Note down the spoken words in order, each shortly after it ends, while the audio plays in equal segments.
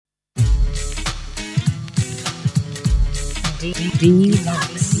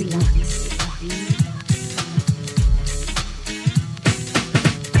Dlux.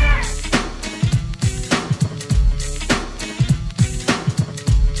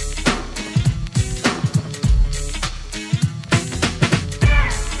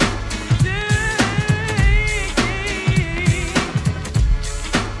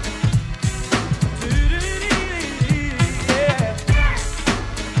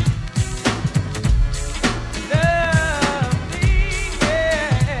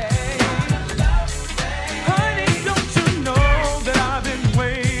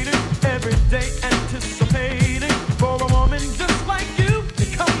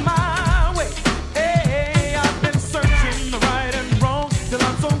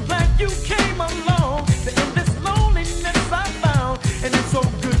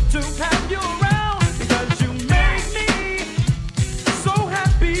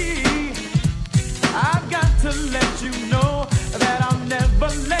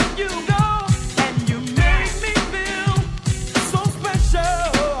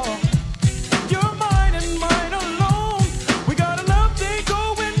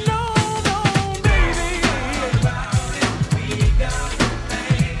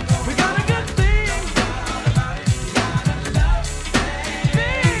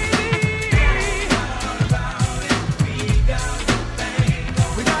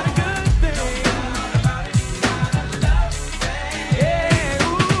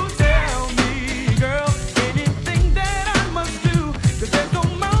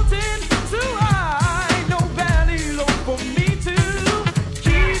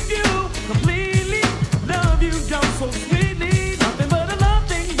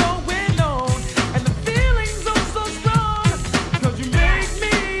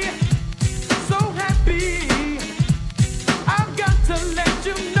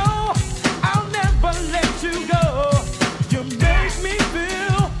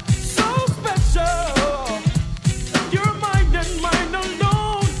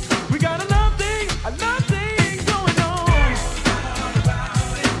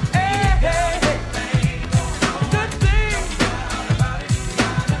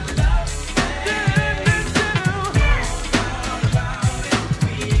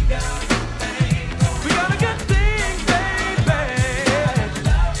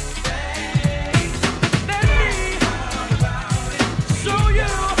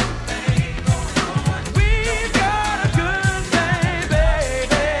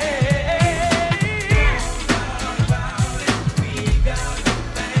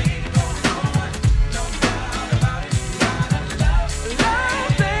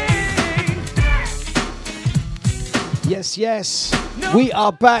 Yes, we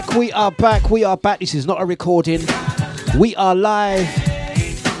are back. This is not a recording. We are live.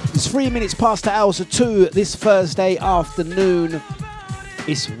 It's 3 minutes past the hours of 2 this Thursday afternoon.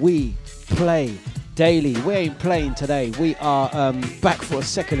 It's We Play Daily. We ain't playing today. We are back for a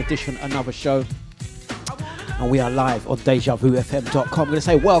second edition, another show. And we are live on dejavufm.com. I'm going to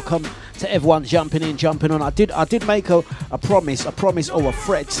say welcome to everyone jumping on. I did make a promise or a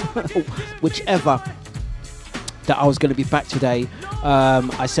threat, whichever, that I was going to be back today.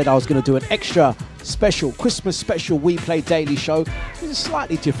 I said I was going to do an extra special, Christmas special We Play Daily show. It's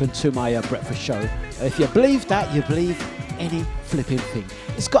slightly different to my breakfast show. If you believe that, you believe any flipping thing.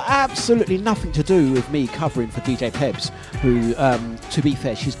 It's got absolutely nothing to do with me covering for DJ Pebs, who, to be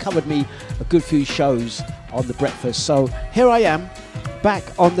fair, she's covered me a good few shows on the breakfast. So here I am, back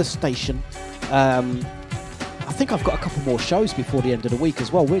on the station. I think I've got a couple more shows before the end of the week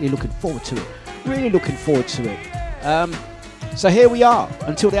as well. Really looking forward to it. So here we are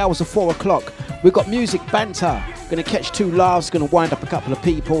until the hours of 4 o'clock. We've got music, banter, going to catch 2 laughs, going to wind up a couple of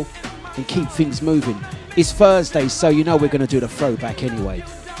people and keep things moving. It's Thursday, so you know we're going to do the throwback anyway.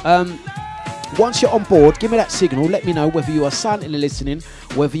 Once you're on board, give me that signal. Let me know whether you are silently listening,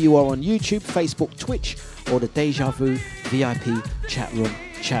 whether you are on YouTube, Facebook, Twitch, or the Deja Vu VIP chat room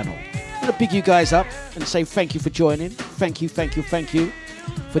channel. I'm going to big you guys up and say thank you for joining. Thank you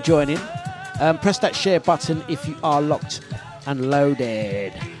for joining. Press that share button if you are locked and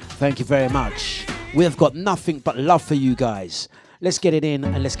loaded. Thank you very much. We have got nothing but love for you guys. Let's get it in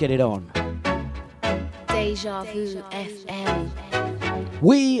and let's get it on. Deja Vu FM.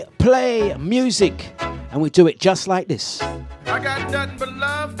 We play music and we do it just like this. I got nothing but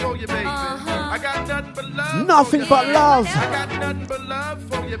love for you, baby. I got nothing but love. Nothing but love. I got nothing but love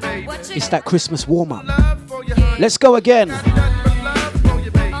for you, baby. It's that Christmas warm up. Let's go again.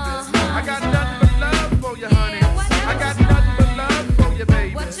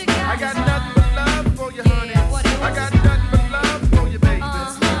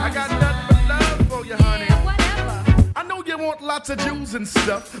 lots of jewels and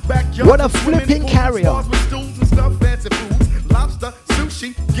stuff. Backyard What a flipping carrier. With stools and stuff, fancy foods, lobster,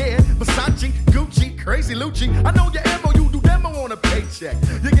 sushi, yeah, Versace, Gucci, crazy Lucci. I know your ammo, you do demo on a paycheck.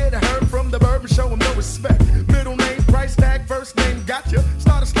 You get a herb from the bourbon, show him no respect. Middle name, price tag, first name, gotcha.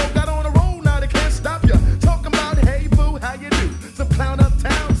 Start a slow, got on a roll, now they can't stop ya. Talking about, hey boo, how you do? Some clown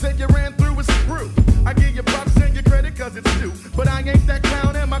uptown said you ran through his crew. I give you props and your credit cause it's due. But I ain't that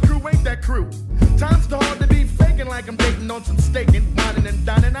clown and my crew ain't that crew. Time's too hard to be faking like I'm dating on some staking, whining and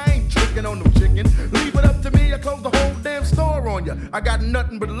dining. I ain't tricking on no chicken. Leave it up to me, I close the whole damn store on you. I got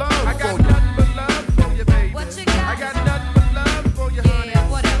nothing but love for you. I got nothing but love for you, baby. What you got? I got nothing but love for you, honey. Yeah,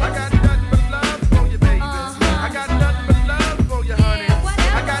 whatever. I got nothing but love for you, baby. I got nothing but love for you, honey. Yeah,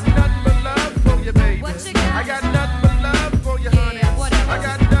 whatever. I got nothing but love for you, baby. What you got? I got nothing but love for you, honey. Yeah, whatever. I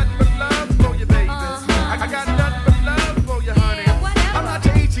got nothing but love for you, baby. I got nothing but love for you, honey. Yeah, whatever. I'm not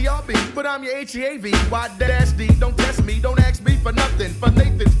your H-E-R-B, but I'm your H-E-A-V. Why dash D? Don't test me, don't ask me for nothing. For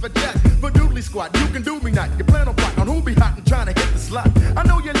Nathan's, for Jack, for Doodly Squad. You can do me not. You plan on plotting on who be hot and trying to hit the slot. I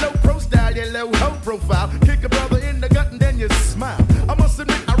know you're low pro style, you're low hoe profile. Kick a brother in the gut and then you smile. I must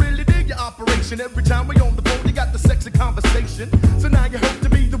admit, I really dig your operation. Every time we on the phone, you got the sexy conversation. So now you hope to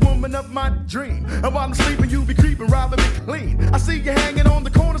be the woman of my dream. And while I'm sleeping, you be creeping, robbing me clean. I see you hanging on the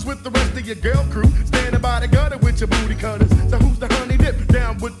corners with the rest of your girl crew. Standing by the gutter with your booty cutters. So who's the honey dip?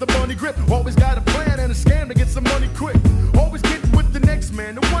 Down with the money grip. Always got a plan and a scam to get some money quick. Always getting with the next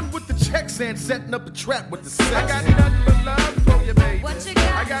man, the one with the checks and setting up the trap with the sex. I got nothing but love for you, baby. What you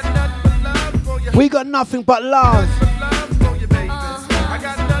got? I got nothing but love for you. We got nothing but love. Nothing but love for you, baby. I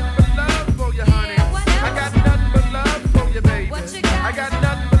got nothing but love for you, honey. Yeah, whatever. I got nothing but love for you, baby. What you got? I got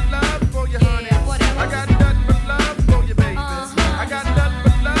nothing but love for you, honey. Yeah, whatever. I got nothing but love for you, baby. I got nothing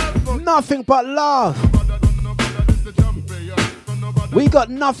but love for you. Nothing but love. We got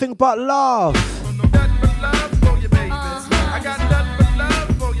nothing but love. Nothing but love for you, baby. I got nothing but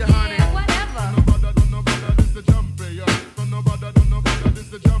love for you, honey. Yeah, whatever.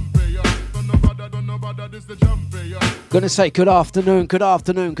 Gonna say good afternoon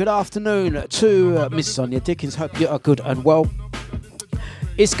to Miss Sonia Dickens. Hope you are good and well.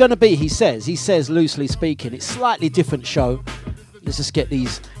 It's gonna be, he says loosely speaking, it's slightly different show. Let's just get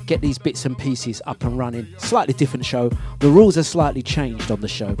these bits and pieces up and running. Slightly different show. The rules are slightly changed on the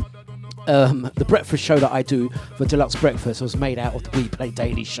show. The breakfast show that I do for Dlux Breakfast was made out of the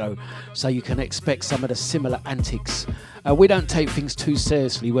WePlayDaily show, so you can expect some of the similar antics. We don't take things too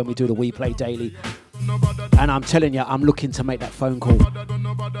seriously when we do the WePlayDaily, and I'm telling you, I'm looking to make that phone call.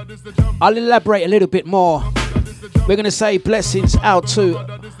 I'll elaborate a little bit more. We're going to say blessings out to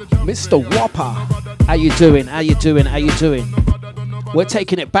Mr. Whopper. How you doing? We're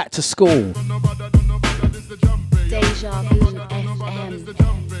taking it back to school. Dejavufm.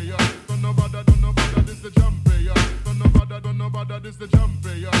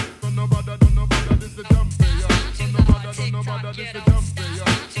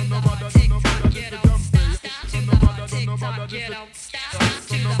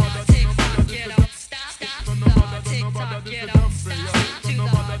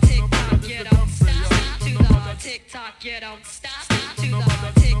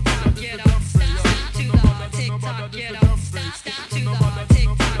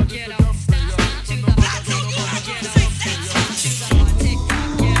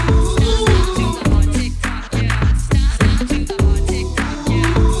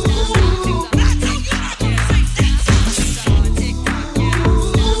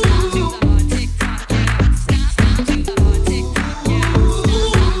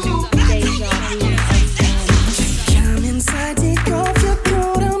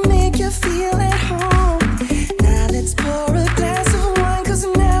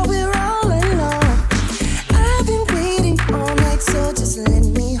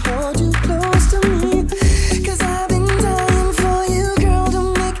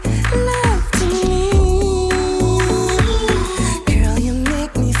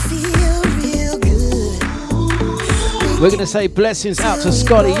 We're going to say blessings out to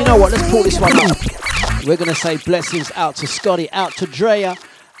Scotty. You know what? Let's pull this one up. We're going to say blessings out to Scotty, out to Drea,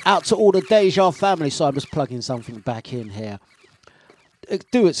 out to all the Deja family. So I'm just plugging something back in here.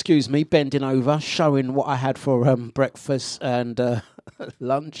 Do excuse me, bending over, showing what I had for breakfast and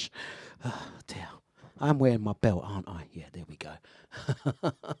lunch. Oh, dear. I'm wearing my belt, aren't I? Yeah, there we go.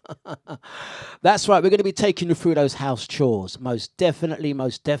 That's right. We're going to be taking you through those house chores. Most definitely.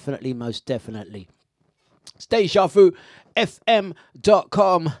 It's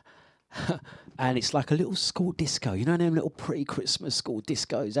dejavufm.com. And it's like a little school disco. You know them little pre-Christmas school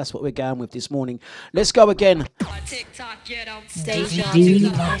discos? That's what we're going with this morning. Let's go again. See,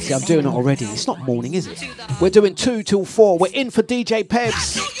 I'm doing it already. It's not morning, is it? We're doing 2 till 4. We're in for DJ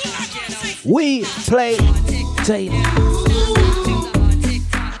Pebs. We play daily.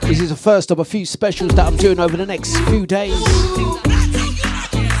 This is the first of a few specials that I'm doing over the next few days.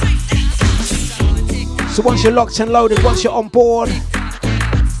 So once you're locked and loaded, once you're on board,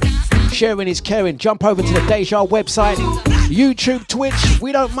 sharing is caring. Jump over to the Deja website, YouTube, Twitch.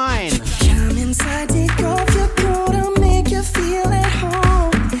 We don't mind. Come inside, take off your coat, I'll make you feel at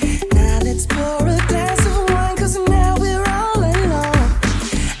home. Now let's pour a glass of wine, 'cause now we're all alone.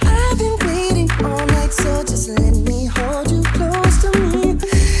 I've been waiting all night, so just let me hold you close to me.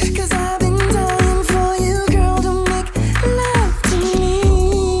 'Cause I've been dying for you, girl, to make love to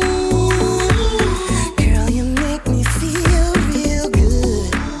me. Girl, you make me feel real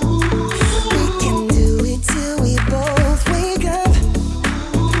good. We can do it till we both wake up.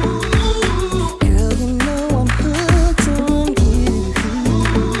 Girl, you know I'm hooked on you.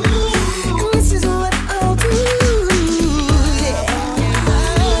 And this is what I'll do. Yeah.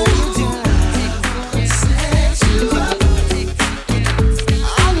 Set you up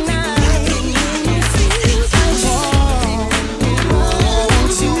all night. You feel I want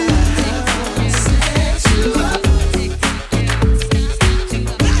to set you up.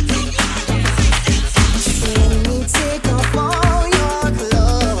 Let me take off all your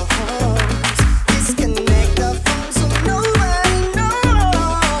clothes. Disconnect the phone so nobody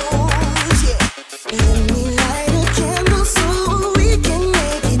knows. Yeah. Let me light a candle so we can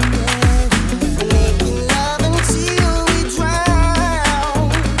make it better. Making love until we drown.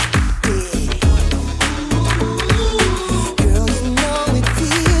 Yeah. Girl, you know it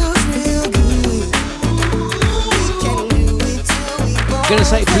feels real good. We can do it till we both Gonna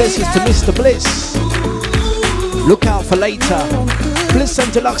say blessings to Mr. Bliss. Look out for later. Bliss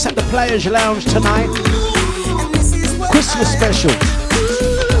and Dlux at the Players Lounge tonight. And this is what Christmas I special. do.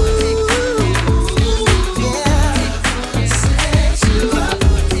 Yeah. Set you up.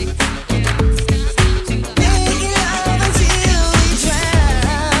 Making love until we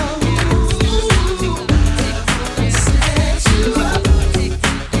drown. Set you up.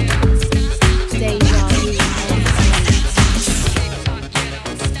 Deja vu.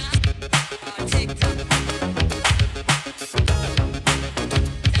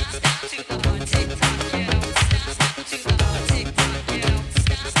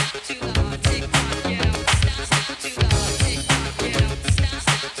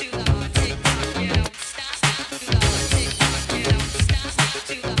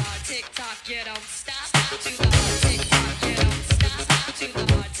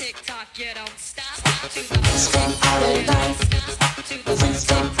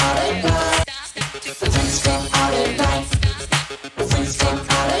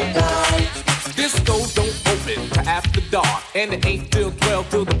 Discos don't open till after dark, and it ain't till 12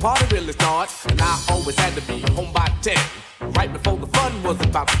 till the party really starts. And I always had to be home by 10, right before the fun was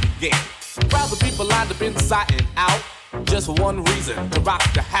about to begin. Crowds of people lined up inside and out, just for one reason, to rock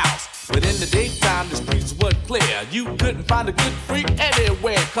the house. But in the daytime, the streets were clear. You couldn't find a good freak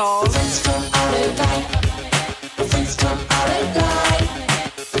anywhere, cause Friends come out at night. Friends come out at night.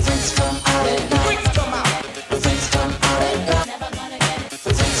 Friends come out at night. freaks come out. Friends come out at night.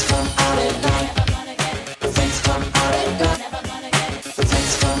 Friends come out at night. Friends come out at night.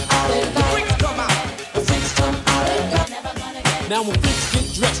 Friends come out at night. Freaks come out. Friends come out at night. Now when freaks get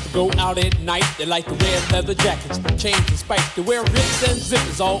dressed to go out at night, they like to wear leather jackets, chains and spikes. They wear rips and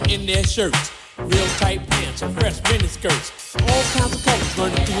zippers all in their shirts. Real tight pants and fresh mini skirts. All kinds of colors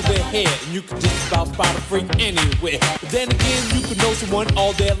running through their hair, and you can just about spot a freak anywhere. But then again, you could know someone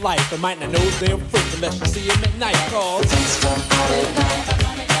all their life and might not know they're a freak unless you see them at night. Cause Friends come out at night.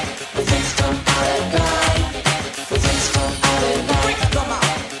 Friends come out at night. Friends come out at night. Freaks come out.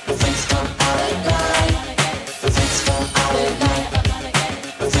 Friends come out at night. Friends come out at night.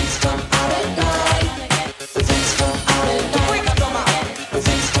 Friends come out at night. Friends come out at night. Freaks come out.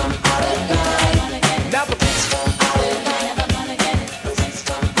 Friends come out at night. Now the Friends come out at night. Friends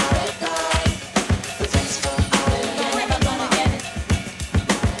come out at night. Friends come out at night. freaks come out.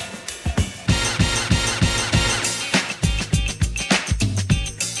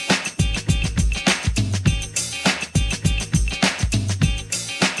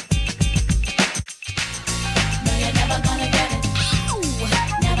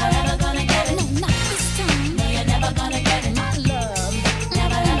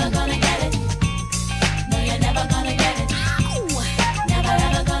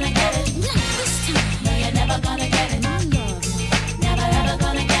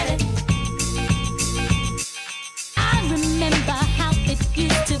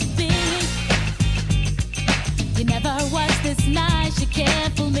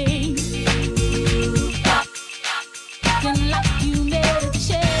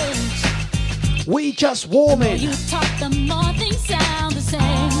 We just warming. You talk, the more things sound the same.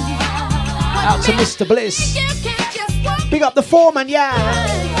 Out to Mr. Bliss. Big up the foreman, yeah.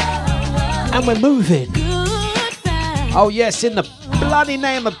 And we're moving. Oh yes, in the bloody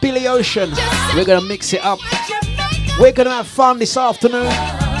name of Billy Ocean, we're gonna mix it up. We're gonna have fun this afternoon.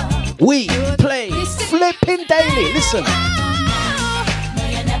 We play flipping daily. Listen. No,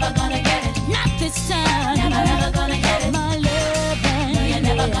 you're never gonna get it. Not this time. You're never gonna get it. My love, no, you're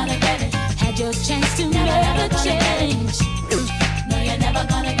never gonna get it. Had your chance to make a change. No, you're never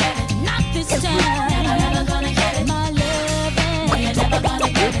gonna get it. Not this time. You're never gonna get it. My love, no, you're never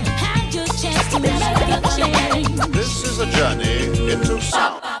gonna get it. Had your chance to make a change. This is a journey into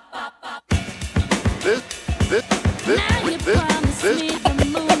sound.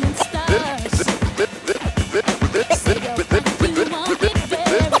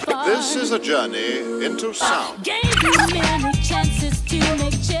 This is a journey into sound. Gave you many chances to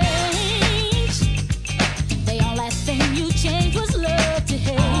make change. The only thing you changed was love to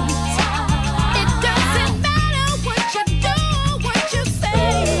hate. It doesn't matter what you do, what you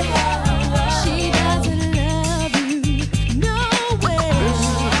say. She doesn't love you, no way.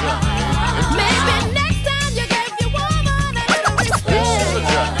 Maybe next time you give your woman a little respect. This is a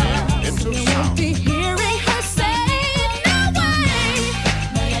journey into You won't sound. be hearing her say, no way.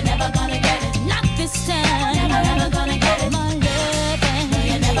 No, you're never gonna get it. Not this time. You're never gonna get it. My love, no,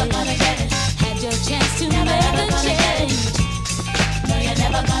 you're never gonna get it. Had your chance to make a change. No, you're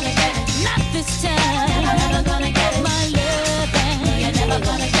never gonna get it. Not this time. You're never gonna get it. My love, no, you're never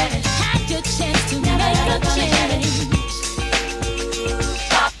gonna get it. Had your chance to make a change.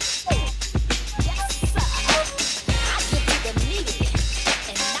 Yes, sir. I give you the needy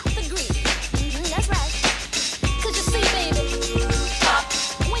and not the greedy. That's right. 'Cause you see, baby,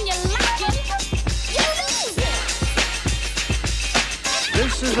 when you like it, you lose it.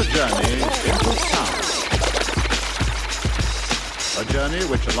 This is a journey into sound. A journey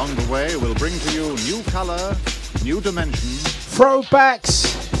which along the way will bring to you new color, new dimension. Throwbacks.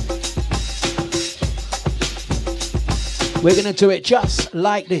 We're gonna do it just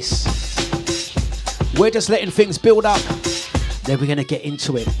like this. We're just letting things build up. Then we're gonna get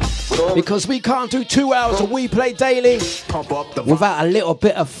into it. Because we can't do 2 hours of We Play Daily without a little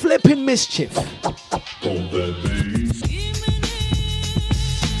bit of flipping mischief.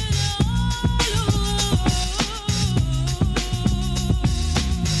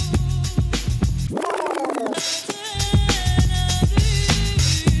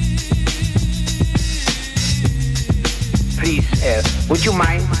 Please, would you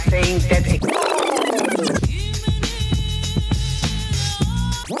mind saying that again?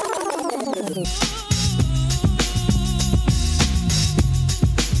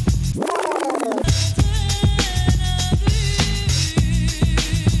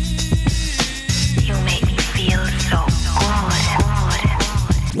 You make me feel so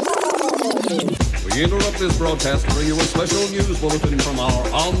good. We interrupt this broadcast to bring you a special news bulletin from our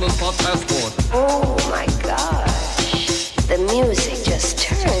on-the-spot passport. Oh my gosh. The music just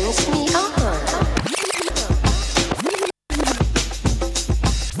turns me on.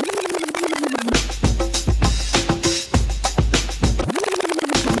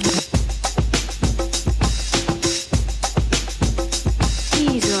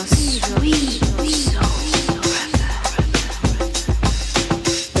 He's a sweet soul.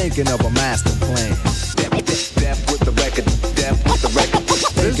 Thinking of a master plan. Depth with the record, depth with the record.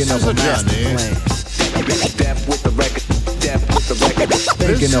 Thinking of a master plan. Depth with the record, depth with the record.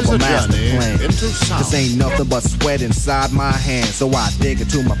 Thinking of a master plan. Into sound. This ain't nothing but sweat inside my hands. So I dig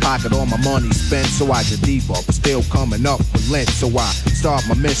into my pocket, all my money spent. So I get deeper, but still coming up with lint. So I start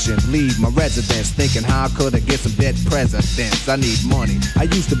my mission, leave my residence, thinking how could I get some dead presidents? I need money. I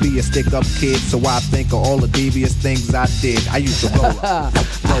used to be a stick-up kid, so I think of all the devious things I did. I used to roll up,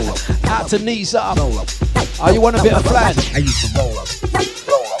 roll up, Out to knees up. roll up. Are you want a bit of flan? I used to roll up,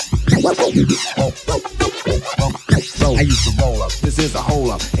 roll up. I used to roll up. This is a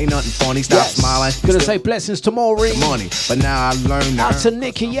hole up. Ain't nothing funny. Stop Yes. smiling. Gonna Still say blessings to Maureen. money, but now I learned Out to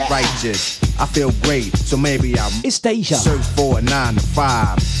Nikki, yeah. righteous. I feel great, so maybe I'll It's Deja. search for a 9 to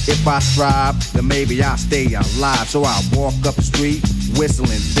 5. If I strive, then maybe I'll stay alive. So I walk up the street,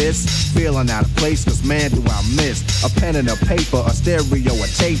 whistling this, feeling out of place, cause man do I miss a pen and a paper, a stereo, a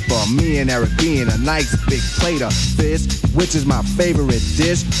taper. Me and Eric being a nice big plate of fish, which is my favorite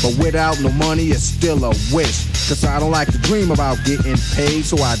dish. But without no money, it's still a wish. Cause I don't like to dream about getting paid,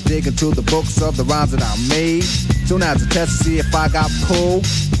 so I dig into the books of the rhymes that I made. So now to test to see if I got pulled,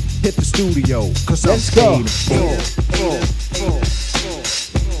 hit the studio, cause Let's I'm go. paid in full.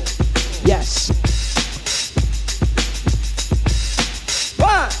 Yes.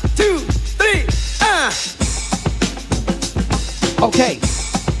 1, 2, 3, Okay.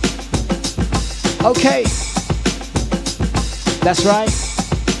 Okay. That's right.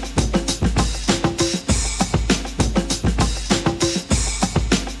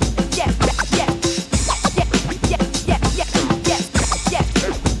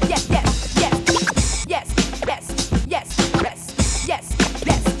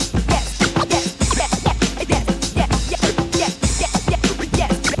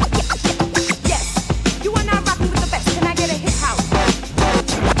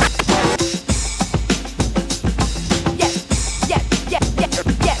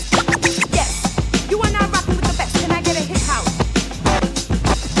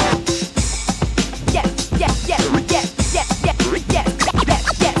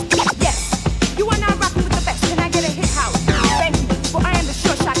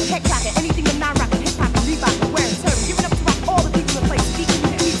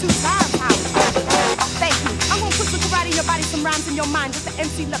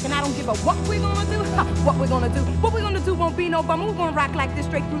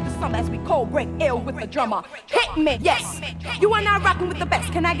 Drummer, hit me, yes. You are now rocking with the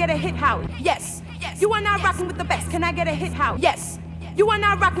best. Can I get a hit, Howie? Yes. You are now rocking with the best. Can I get a hit, Howie? Yes. You are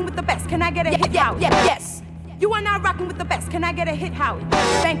now rocking with the best. Can I get a hit, Howie? Yes. You are now rocking with the best. Can I get a hit, Howie?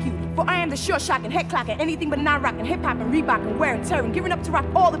 Thank you, for I am the sure shocking, head clocking, anything but non-rocking, hip hop and Reebok and wear and tear and giving up to rock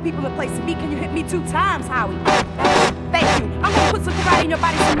all the people in place to be. Can you hit me 2 times, Howie? Thank you. I'm gonna put some karate in your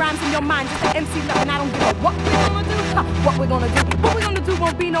body, some rhymes in your mind. Just an MC look, and I don't give a what we're gonna do. What we're gonna do? What we're gonna do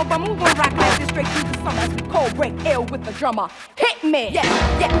won't be no bum. We're gonna rock like this straight through the summer as we cold break ill with the drummer. Hit me. Yes,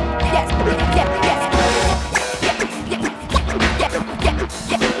 yes, yes, yes, yes, yes.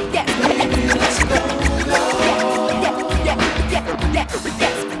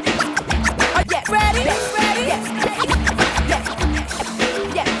 Ready? Ready? Yes. Yes.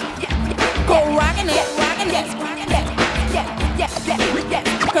 Yes. Yes. Go rockin' it, rockin' it. Yes. Yes. Yes. Yes. Yes.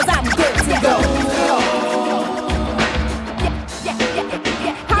 'Cause I'm good to go. Yes. Yes.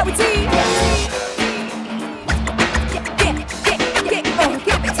 Yes. Howie T. Yes.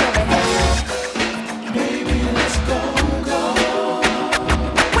 Give it to me. Baby, let's go.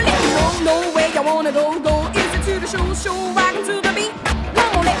 Well, let me know where you wanna go. Is it to the show, rockin' to the beat? Come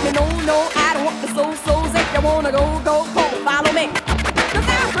on, let me know, I don't want the so-sos. If you wanna go, follow me. 'Cause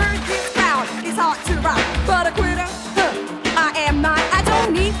I've heard this crowd is hard to rock, but a quitter, I am not. I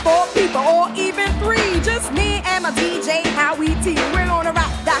don't need 4 people or even 3, just me and my DJ Howie T. We're gonna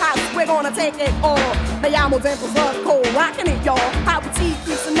rock the house, we're gonna take it all. Me llamo Dimples Love Cole, rocking it, y'all. Howie T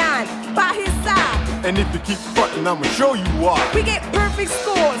keeps a 9 by his side. And if you keep frontin', I'ma show you why. We get perfect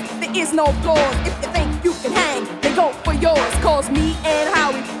scores, there is no flaws. If you think you can hang, then go for yours. 'Cause me and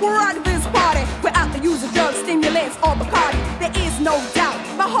Howie, we're rock this party without the use of drugs, stimulants, or Bacardi. There is no doubt,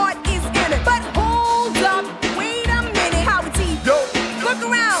 my heart is in it. But hold up, wait a minute, Howie T. Yo, look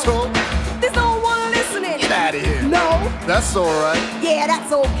around. So, there's no one listening. Get out of here. No. That's alright. Yeah,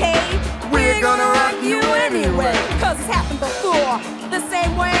 that's okay. We're gonna rock you anyway. 'Cause it's happened before, the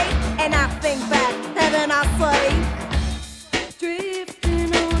same way. And I think back, and then I say,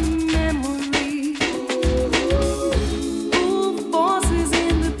 drifting on memory. All forces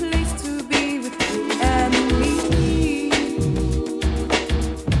in the place to be with you and me.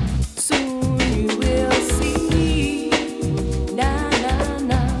 Soon you will see, na na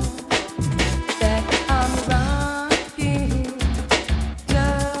na, that I'm rocking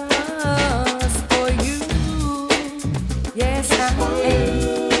just for you. Yes, I am.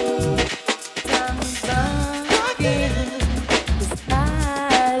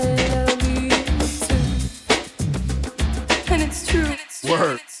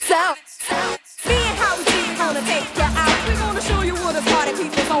 Word. So, me and Howie T gonna take you out. We're gonna show you what a party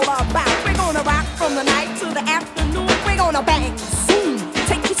people's all about. We're gonna rock from the night to the afternoon. We're gonna bang, soon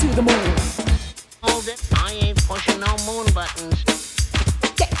take you to the moon. Hold it, I ain't pushing no moon buttons.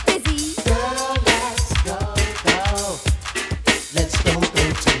 Get busy. Girl, let's go. Let's go to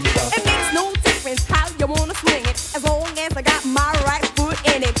the. It makes no difference how you wanna swing it, as long as I got my right foot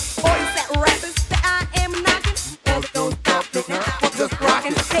in it. All you set rappers that I am knocking, well, don't stop it now. Just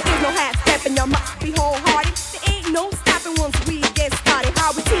rockin'. There is no half stepping, you must be wholehearted. There ain't no stopping once we get started.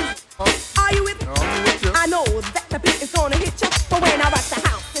 Howie T, are you with me? I know that the beat is gonna hit you, but when I rock the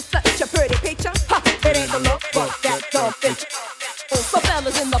house, it's such a pretty picture. It ain't the look, but that dumb picture. So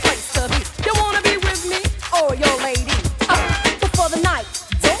fellas in the place to be, you wanna be with me or your lady? But for the night,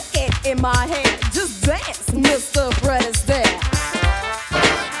 don't get in my head, just dance, Mr. Fred is there.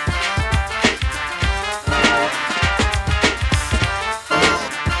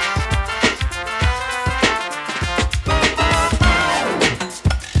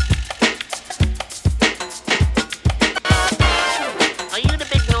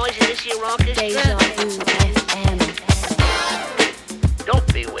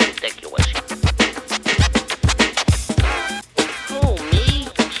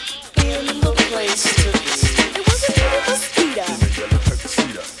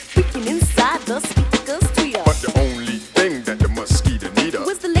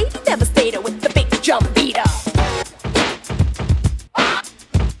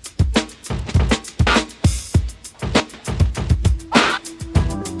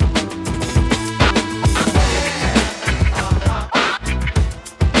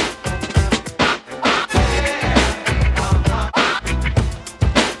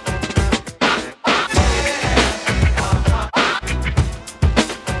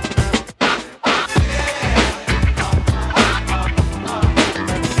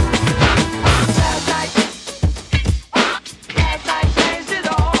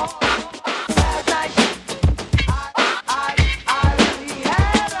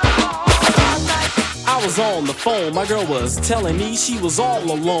 the phone, my girl was telling me she was all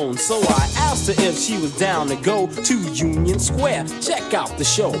alone. So I asked her if she was down to go to Union Square, check out the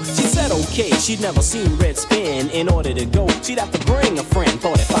show. She said okay, she'd never seen Red Spin. In order to go, she'd have to bring a friend.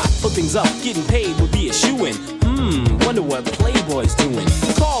 Thought if I put things up, getting paid would be a shoo-in. Wonder what Playboy's doing.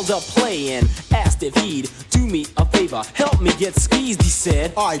 Called up Play and asked if he'd do me a favor, help me get squeezed, he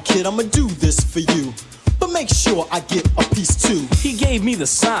said. Alright kid, I'ma do this for you, but make sure I get a piece too. He gave me the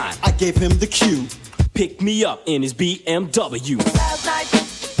sign, I gave him the cue. Picked me up in his BMW. Last night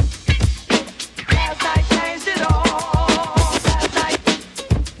changed it all. Last night,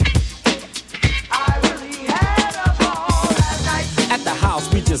 I really had a ball. Last night. At the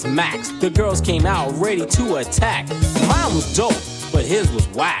house we just maxed. The girls came out ready to attack. Mine was dope, but his was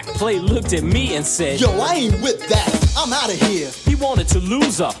whack. Play looked at me and said, Yo, I ain't with that, I'm out of here. He wanted to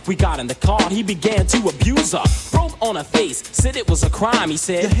lose her. We got in the car, he began to abuse her. Broke on her face, said it was a crime, he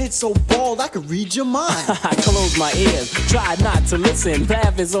said. Your head's so bald, I could read your mind. I closed my ears, tried not to listen,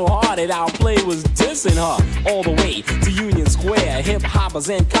 laughing so hard that our Play was dissing her. All the way to Union Square, hip hoppers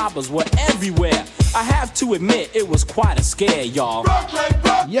and coppers were everywhere. I have to admit, it was quite a scare, y'all.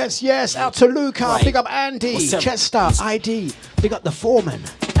 Yes, yes, out to Luca, Right. big up Andy, Chester, ID, big up the foreman.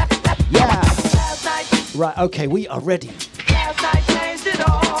 Yeah. Right, okay, we are ready. Last night changed it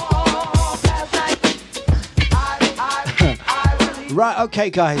all. Last night, I really Right, okay,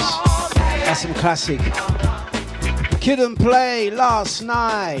 guys, that's some classic. Kid and Play last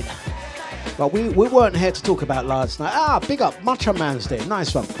night. But we weren't here to talk about last night. Big up, Macho Man's there,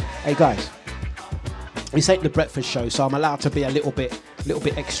 nice one. Hey guys, this ain't the breakfast show, so I'm allowed to be a little bit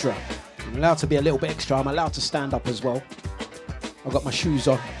extra. I'm allowed to be a little bit extra. I'm allowed to stand up as well. I've got my shoes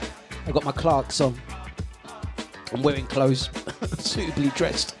on. I've got my Clarks on. I'm wearing clothes, suitably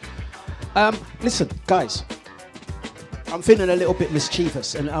dressed. Listen, guys, I'm feeling a little bit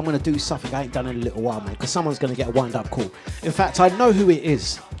mischievous, and I'm going to do something I ain't done in a little while, man, because someone's going to get a wind-up call. In fact, I know who it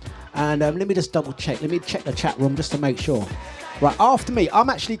is, and let me just double check. Let me check the chat room just to make sure. Right, after me, I'm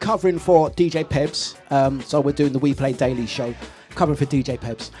actually covering for DJ Pebs, so we're doing the WePlayDaily show, covering for DJ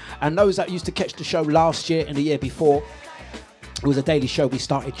Pebs. And those that used to catch the show last year and the year before, it was a daily show we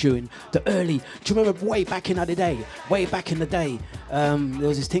started during the early. Do you remember way back in the day? Way back in the day, there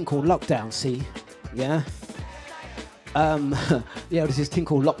was this thing called lockdown. See, yeah, yeah, there was this thing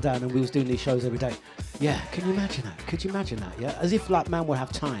called lockdown, and we was doing these shows every day. Yeah, can you imagine that? Could you imagine that? Yeah, as if like man would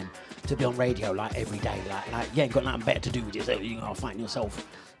have time to be on radio like every day. Like you ain't got nothing better to do with yourself. You gotta find yourself.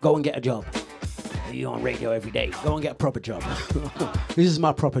 Go and get a job. You're on radio every day. Go and get a proper job. This is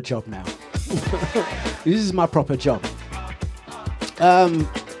my proper job now. This is my proper job.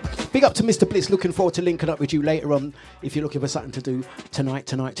 Big up to Mr. Bliss. Looking forward to linking up with you later on. If you're looking for something to do tonight,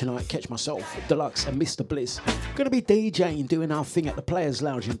 catch myself, Dlux and Mr. Bliss. Gonna be DJing, doing our thing at the Players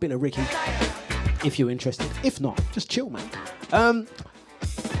Lounge in Billericay. If you're interested. If not, just chill, man.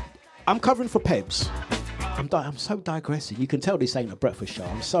 I'm covering for Pebs. I'm so digressing. You can tell this ain't a breakfast show.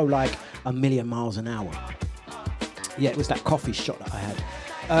 I'm so like a million miles an hour. Yeah, it was that coffee shot that I had.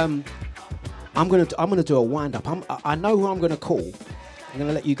 I'm gonna do a wind up. I know who I'm gonna call. I'm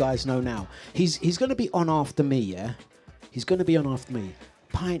gonna let you guys know now. He's gonna be on after me. Yeah, he's gonna be on after me.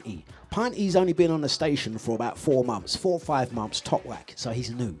 Pinty. Pinty's only been on the station for about 4 months, 4 or 5 months, top whack. So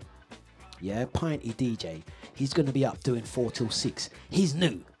he's new. Yeah, Pinty DJ. He's gonna be up doing 4 till 6. He's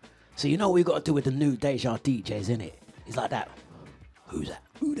new. So you know what we got to do with the new Deja DJs, innit? It's like that. Who's that?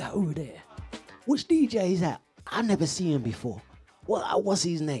 Who that over there? Which DJ is that? I've never seen him before. Well, what's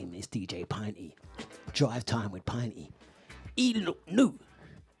his name? It's DJ Pinty. Drive Time with Pinty. He looked new.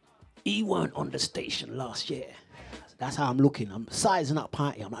 He weren't on the station last year. That's how I'm looking. I'm sizing up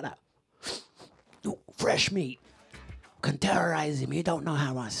Pinty. I'm like that. Look, fresh meat. Can terrorize him. You don't know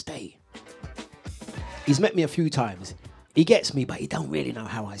how I stay. He's met me a few times. He gets me, but he don't really know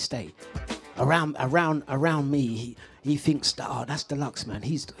how I stay. Around me, he thinks that, oh, that's Dlux, man.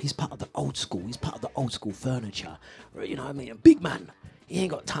 He's part of the old school. He's part of the old school furniture. You know what I mean? A big man. He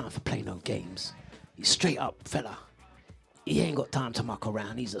ain't got time for play no games. He's straight up fella. He ain't got time to muck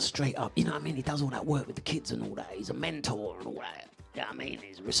around. He's a straight up, you know what I mean? He does all that work with the kids and all that. He's a mentor and all that. You know what I mean?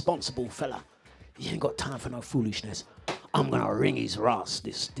 He's a responsible fella. He ain't got time for no foolishness. I'm gonna ring his ass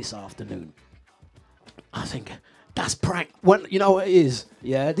this afternoon. I think that's prank. When you know what it is,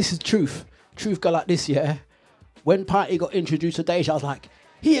 yeah. This is truth. Truth go like this, yeah. When Pinty got introduced to Deja, I was like,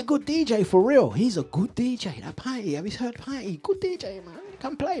 he a good DJ for real. He's a good DJ. That Pinty, have you heard Pinty? Good DJ, man. He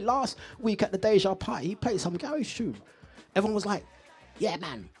can play. Last week at the Deja party, he played some garage tune. Everyone was like, yeah,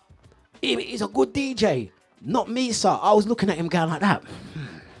 man. He's a good DJ. Not me, sir. I was looking at him going like that.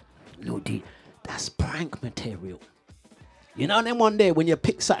 No, that's prank material. You know, then one day when you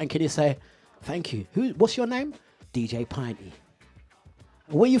pick something, can you say, Thank you. What's your name? DJ Piney.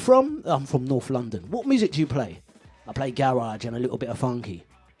 Where you from? I'm from North London. What music do you play? I play garage and a little bit of funky.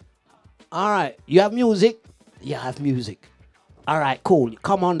 All right. You have music? Yeah, I have music. All right, cool.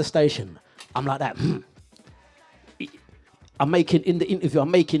 Come on the station. I'm like that. In the interview,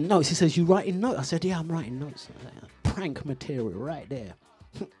 I'm making notes. He says, you writing notes? I said, yeah, I'm writing notes. Prank material right there.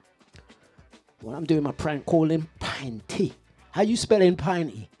 When I'm doing my prank, call him Pinty. How you spelling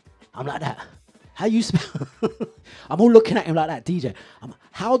Pinty? I'm like that. How you spell? I'm all looking at him like that, DJ.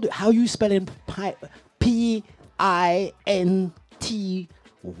 How you spelling Pinty?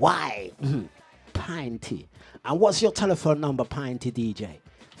 Pinty. And what's your telephone number, Pinty DJ?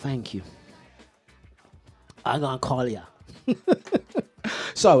 Thank you. I'm gonna call ya.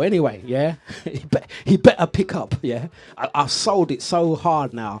 So anyway, yeah, he better pick up, yeah. I've sold it so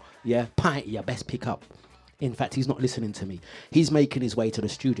hard now, yeah. Pinty, you best pick up. In fact, he's not listening to me. He's making his way to the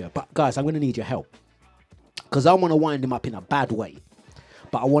studio. But guys, I'm gonna need your help because I want to wind him up in a bad way,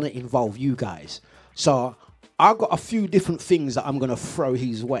 but I want to involve you guys. So I've got a few different things that I'm gonna throw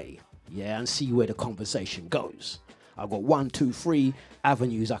his way, yeah, and see where the conversation goes. I've got 1, 2, 3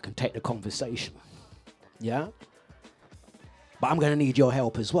 avenues I can take the conversation, yeah. But I'm going to need your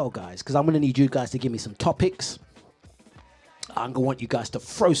help as well, guys, because I'm going to need you guys to give me some topics. I'm going to want you guys to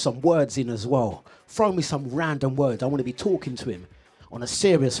throw some words in as well. Throw me some random words. I want to be talking to him on a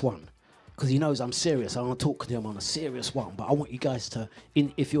serious one because he knows I'm serious. I want to talk to him on a serious one. But I want you guys to,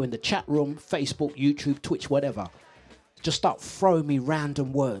 if you're in the chat room, Facebook, YouTube, Twitch, whatever, just start throwing me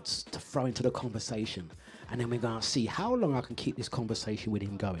random words to throw into the conversation. And then we're going to see how long I can keep this conversation with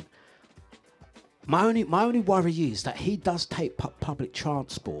him going. My only worry is that he does take public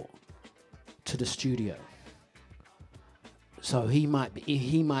transport to the studio, so he might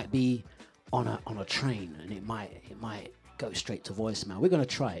be on a train, and it might go straight to voicemail. We're gonna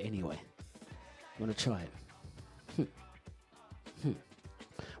try it anyway. We're gonna try it.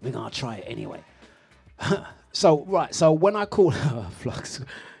 We're gonna try it anyway. So when I call Flux,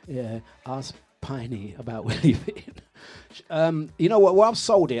 yeah, ask Piney about where he fit. You know what? Well, I've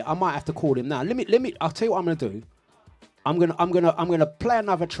sold it. I might have to call him now. Let me. I'll tell you what I'm gonna do. I'm gonna play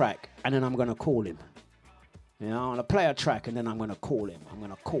another track and then I'm gonna call him. You know, I'm gonna play a track and then I'm gonna call him. I'm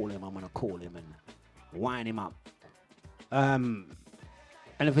gonna call him and wind him up. And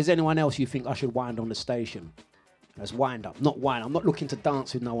if there's anyone else you think I should wind on the station, let's wind up. Not wind. I'm not looking to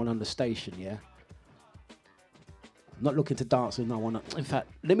dance with no one on the station. Yeah. I'm not looking to dance with no one. In fact,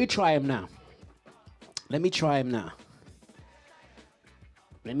 let me try him now. Let me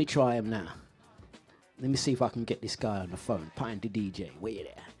see if I can get this guy on the phone. Pinty DJ, where you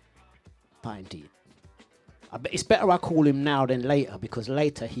there? Pinty. I bet it's better I call him now than later because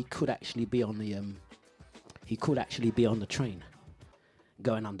later he could actually be on the train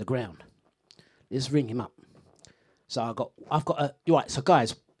going underground. Let's ring him up. So I've got a right. So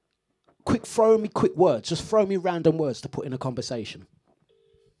guys, throw me quick words. Just throw me random words to put in a conversation.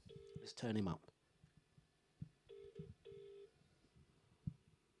 Let's turn him up.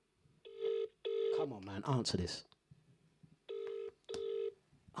 Come on, man, answer this.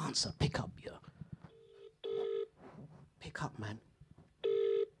 Answer, pick up, yeah. Pick up, man.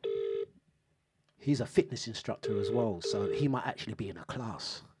 He's a fitness instructor as well, so he might actually be in a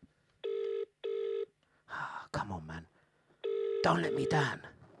class. Come on, man. Don't let me down.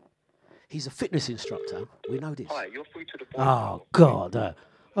 He's a fitness instructor. We know this. Hi, you're free to the phone. Oh, God.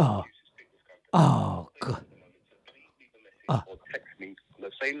 Oh, God. Or text me on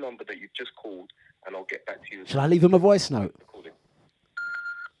the same number that you've just called, and I'll get back to you. Shall I leave him a voice note?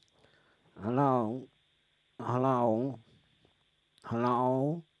 Hello? Hello?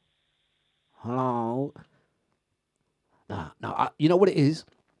 Hello? Hello? Now, you know what it is?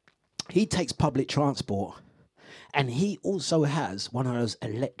 He takes public transport, and he also has one of those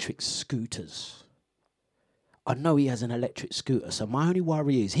electric scooters. I know he has an electric scooter, so my only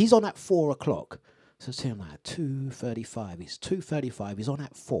worry is he's on at 4 o'clock. So it's him like 2:35. It's 2:35. He's on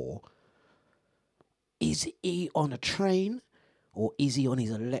at 4. Is he on a train or is he on his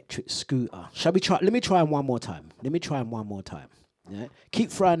electric scooter? Shall we try? Let me try him one more time. Yeah?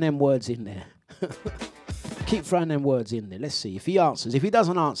 Keep throwing them words in there. Keep throwing them words in there. Let's see if he answers. If he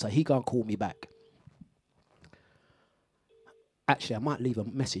doesn't answer, he can't call me back. Actually, I might leave a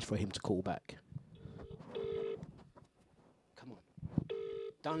message for him to call back. Come on.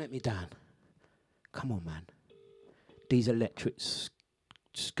 Don't let me down. Come on, man. These electric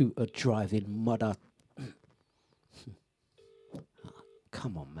scooter driving mother.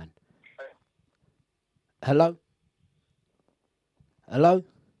 Come on, man. Hello? Hello?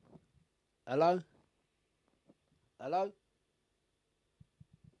 Hello? Hello?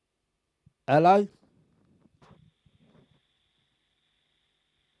 Hello?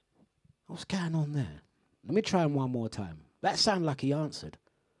 What's going on there? Let me try him one more time. That sounded like he answered.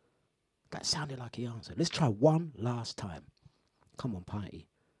 Let's try one last time. Come on, Pinty.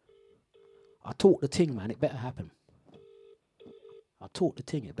 I talk the ting, man. It better happen.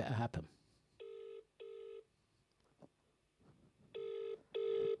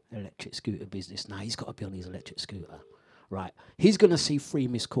 Electric scooter business. Nah, he's got to be on his electric scooter. Right. He's going to see 3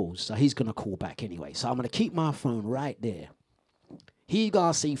 missed calls, so he's going to call back anyway. So I'm going to keep my phone right there. He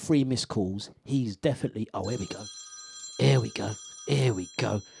going to see 3 missed calls. He's definitely... Oh, here we go. Here we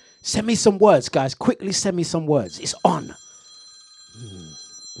go. Send me some words, guys. Quickly send me some words. It's on.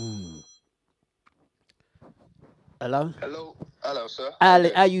 Hello? Hello, sir.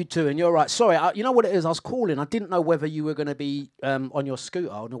 Ali, how you doing? You're right. Sorry, you know what it is? I was calling. I didn't know whether you were going to be on your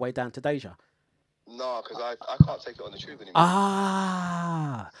scooter on the way down to Deja. No, because I can't take it on the tube anymore.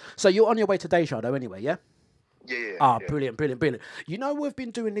 Ah. So you're on your way to Deja, though, anyway, yeah? Yeah. Brilliant. You know, we've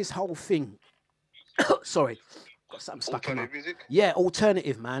been doing this whole thing. Sorry. Got something stuck in my... music? Yeah,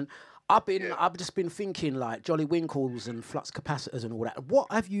 alternative, man. I've just been thinking, like, Jolly Winkles and flux capacitors and all that. What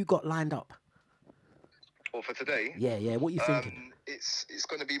have you got lined up? Well, for today? Yeah. What are you thinking? It's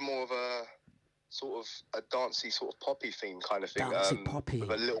going to be more of a sort of a dancey, sort of poppy theme kind of thing. Poppy.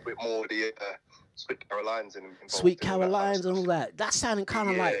 With a little bit more of the Sweet Carolines involved. Sweet Carolines and all that. That sounding kind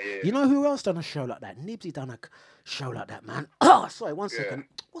of like... Yeah. You know who else done a show like that? Nibsy done a show like that, man. Oh, sorry, one second.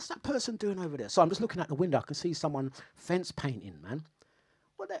 What's that person doing over there? So I'm just looking out the window. I can see someone fence painting, man.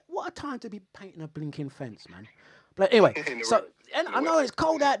 What a time to be painting a blinking fence, man. But anyway, so and I know it's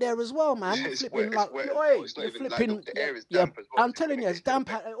cold out there as well, man. You're flipping like, oi, you're flipping. Like, the air is damp as well. I'm telling you, it's damp.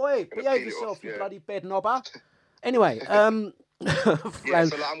 Oi, behave yourself, you bloody bed knobber. Anyway, so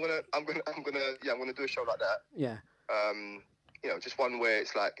like, I'm gonna do a show like that. Yeah. You know, just one where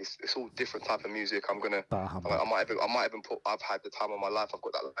it's like it's all different type of music. I might even put. I've had the time of my life. I've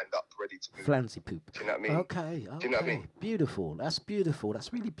got that lined up, ready to move. Flancy poop. Do you know what I mean? Okay. Do you know what I mean? Beautiful. That's beautiful.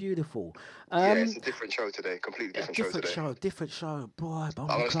 That's really beautiful. Yeah, it's a different show today. Completely different show today. Different show. Boy, I'm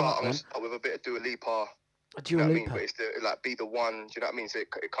gonna start with a bit of Dua Lipa. Do you know what I mean? But it's like Be the One. Do you know what I mean? So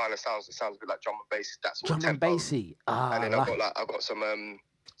it kind of sounds a bit like drum and bass. That's drum and bassy. And then I've got some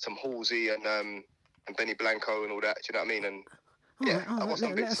Halsey and Benny Blanco and all that. Do you know what I mean? And I want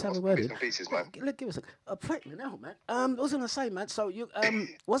some bits and pieces, man. Give us a plate now, man. I was gonna say, man. So you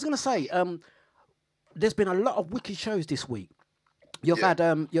there's been a lot of wicked shows this week. You've had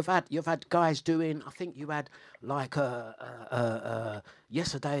guys doing. I think you had like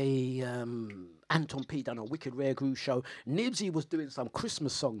yesterday. Anton P done a wicked rare groove show. Nibsy was doing some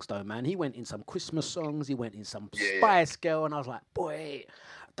Christmas songs though, man. He went in some Christmas songs. He went in some Spice Girl, and I was like, boy,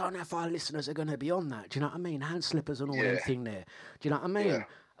 I don't know if our listeners are going to be on that. Do you know what I mean? Hand slippers and all everything there. Do you know what I mean?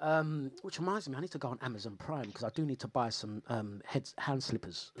 Yeah. Which reminds me, I need to go on Amazon Prime because I do need to buy some hand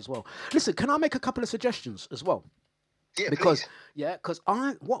slippers as well. Listen, can I make a couple of suggestions as well? Yeah, because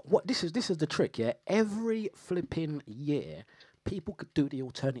please. This is the trick. Yeah, every flipping year, people could do the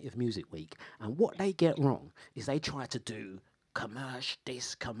alternative music week, and what they get wrong is they try to do commercial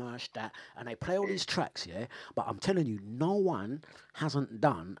this, commercial that, and they play all these tracks, yeah. But I'm telling you, no one hasn't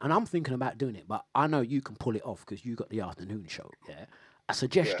done, and I'm thinking about doing it, but I know you can pull it off because you got the afternoon show, yeah. A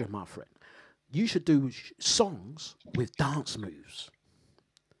suggestion, my friend, you should do songs with dance moves.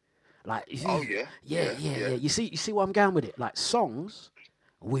 Like, yeah. You see where I'm going with it? Like songs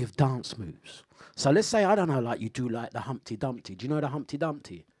with dance moves. So let's say, I don't know, like you do like the Humpty Dumpty. Do you know the Humpty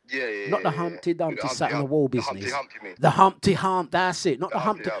Dumpty? Yeah. Not the Humpty Dumpty sat on the wall business. The Humpty Hump, you mean? The Humpty Hump, that's it. Not the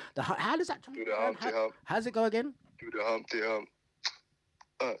Humpty. How does that? Do the Humpty Hump. How's it go again? Do the Humpty Hump.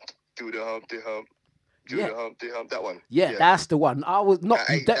 Do the Humpty Hump. Do the Humpty Hump. That one. Yeah, that's the one. I was not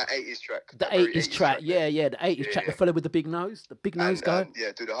that 80s track. The 80s track. Yeah, the 80s track. The fella with the big nose, nose guy.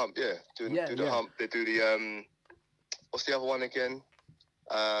 Do the Hump. Yeah, do the Hump. They do the what's the other one again?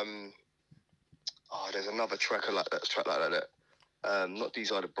 There's another track like that. Not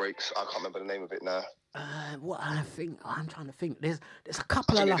These Are the Breaks. I can't remember the name of it now. I'm trying to think. There's a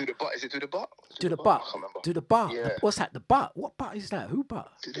couple of. Do the butt. Is it Do the butt? Do the butt. I can't remember. Do the butt. Yeah. What's that? The butt. What butt is that? Who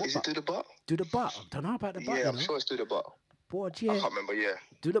butt? Is it Do the butt? Do the butt. I don't know about the butt. Yeah, I'm sure it's Do the butt. Boy, yeah. I can't remember. Yeah.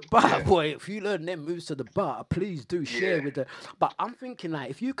 Do the butt, boy. If you learn them moves to the butt, please do share with the. But I'm thinking like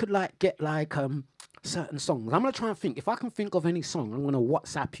if you could like get like certain songs. I'm gonna try and think. If I can think of any song, I'm gonna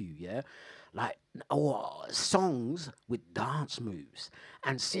WhatsApp you. Yeah. Like songs with dance moves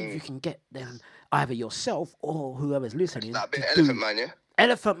and see if you can get them either yourself or whoever's listening. That bit Elephant Man, yeah?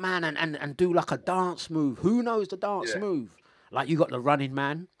 Elephant Man and do like a dance move. Who knows the dance move? Like you got the Running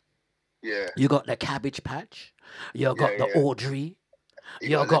Man. Yeah. You got the Cabbage Patch. You got the Audrey.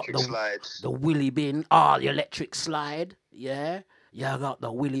 You got electric slide. the Willy bin. Oh, the electric slide. Yeah. You got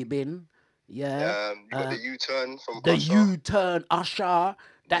the Willy bin. Yeah. You got the U-turn from the Usher. U-turn Usher.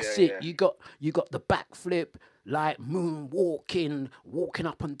 That's Yeah, it. yeah. You got the backflip, like walking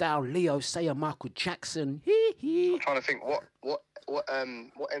up and down. Leo saying Michael Jackson. I'm trying to think what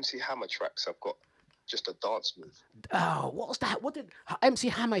MC Hammer tracks I've got. Just a dance move. Oh, what was that? What did MC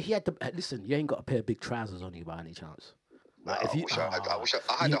Hammer? He had the listen. You ain't got a pair of big trousers on you by any chance. Like, I wish I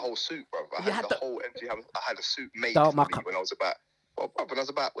had the whole suit, bro. I had the whole MC Hammer. I had a suit made for me when I was about. Well, bro, when I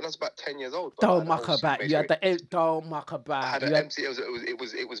was about 10 years old. Bro, don't muck about. You had the don't muck about. I had an MC.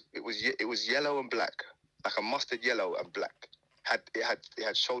 It was yellow and black, like a mustard yellow and black. It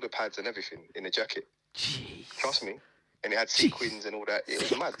had shoulder pads and everything in the jacket. Jeez. Trust me. And it had sequins and all that. It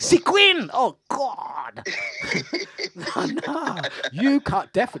was mad. Sequin! Oh, God. No. You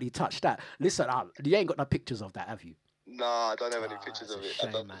can't definitely touch that. Listen, you ain't got no pictures of that, have you? Nah, I don't have any pictures of it.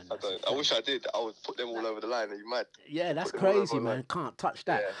 Shame, I don't. I wish I did. I would put them all over the line. Are you mad? Yeah, that's crazy, man. Can't touch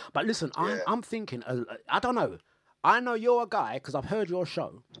that. Yeah. But listen, I'm thinking, I don't know. I know you're a guy, because I've heard your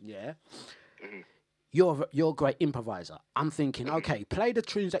show, yeah? Mm-hmm. You're a great improviser. I'm thinking, okay, play the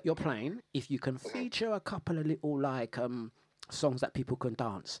tunes that you're playing. If you can feature a couple of little like songs that people can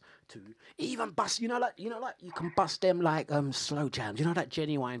dance to, even bust, like you can bust them like slow jams. You know that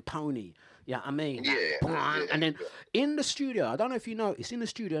Genuine Pony. Yeah, I mean, and then in the studio, I don't know if you know, it's in the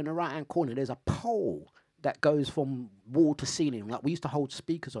studio in the right hand corner. There's a pole that goes from wall to ceiling. Like we used to hold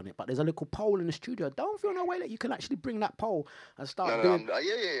speakers on it, but there's a little pole in the studio. Don't feel no way that you can actually bring that pole and start doing.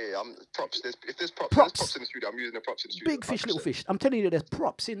 I'm props. If there's props in the studio, I'm using the props in the studio. Big fish, 100%. Little fish. I'm telling you, there's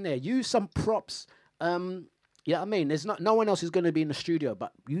props in there. Use some props. Yeah, I mean, there's no one else is going to be in the studio,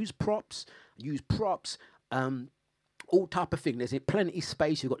 but use props. All type of thing. There's plenty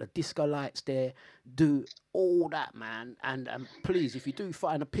space. You've got the disco lights there. Do all that, man. And please, if you do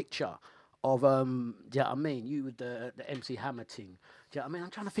find a picture of you with the MC Hammer thing. I'm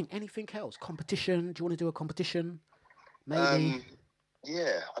trying to think anything else. Competition. Do you want to do a competition? Maybe.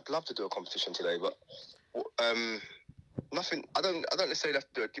 Yeah, I'd love to do a competition today, but nothing. I don't necessarily have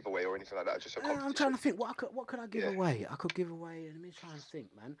to do a giveaway or anything like that. Just a competition. I'm trying to think. What could I give away? I could give away. Let me try and think,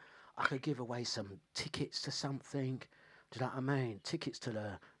 man. I could give away some tickets to something. Do you know what I mean? Tickets to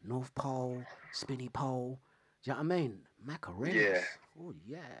the North Pole, Spinny Pole. Do you know what I mean? Macarenas. Yeah. Oh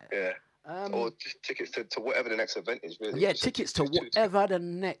yeah. Yeah. Or just tickets to whatever the next event is, really. Yeah, tickets to whatever the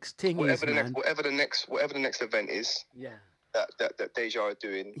next thing is, man. Whatever the next event is. Yeah. That Deja are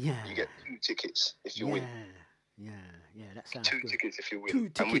doing. Yeah. You get 2 tickets if you win. Yeah, that sounds 2 good. tickets if you win. 2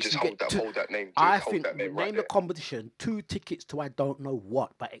 tickets. And we just hold that name. I think name the competition. 2 tickets to I don't know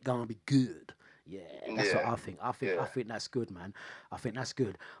what, but it's gonna be good. Yeah, that's what I think. I think that's good, man. I think that's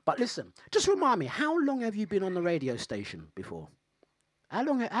good. But listen, just remind me, how long have you been on the radio station before? How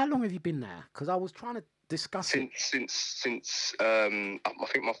long have you been there? Because I was trying to discuss it. Since I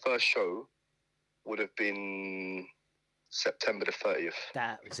think my first show would have been September the 30th.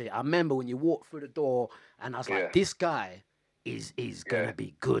 That's it. I remember when you walked through the door and I was like, this guy is gonna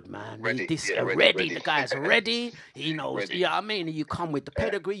be good, man. Ready. Ready. The guy's ready. He knows. Ready. Yeah, I mean, you come with the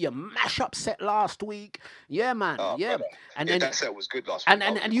pedigree. Your mashup set last week. Yeah, man. Brother. And then that set was good last week.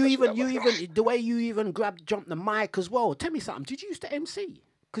 And you even the way you even jumped the mic as well. Tell me something. Did you used to MC?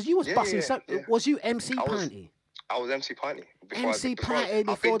 Because you was busting. Was you MC Piney? I was MC Piney. I've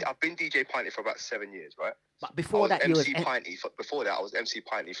been DJ Piney for about 7 years, right? But before that, you was MC Piney. Before that, I was MC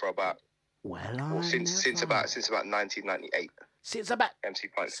Piney for about. Since about 1998. Since about MC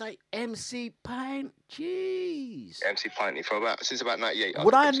Piney. Say MC Pine. Jeez. MC Piney since about 98.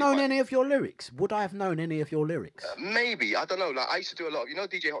 Would I have known any of your lyrics? Maybe, I don't know. Like I used to do a lot of,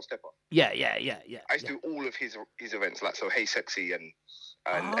 DJ Hot Stepper. Yeah. I used to do all of his events, like so Hey Sexy and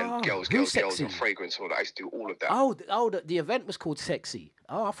girls and fragrance and all that. I used to do all of that. The event was called Sexy.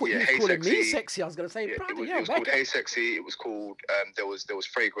 Oh, I thought you were calling me sexy. I was going to say, it was called Hey Sexy. It was called, there was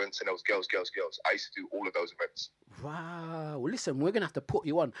fragrance and there was girls. I used to do all of those events. Wow. Well, listen, we're going to have to put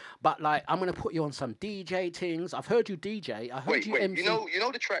you on. But, like, I'm going to put you on some DJ things. I've heard you DJ. I heard you MC. You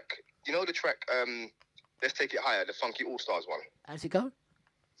know the track, Let's Take It Higher, the Funky All-Stars one. How's it go?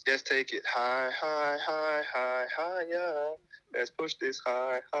 Let's take it higher. Let's push this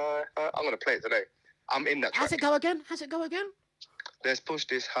high. I'm going to play it today. I'm in that track. How's it go again? Let's push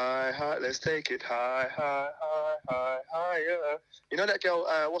this high. Let's take it higher. You know that girl?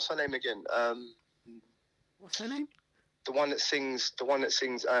 What's her name again? What's her name? The one that sings. The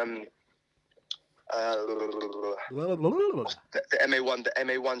MA1. The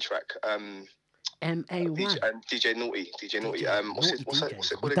MA1 track. M-A-Y. DJ Naughty. What's it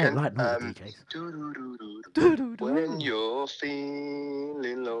called Don't again? like naughty DJs. When you're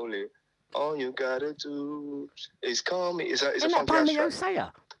feeling lonely, all you gotta do is call me. Is a Isn't that funky by ass Leo track.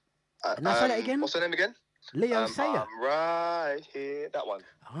 Sayer? Can I say that again? What's her name again? Leo Sayer. I'm right here. That one.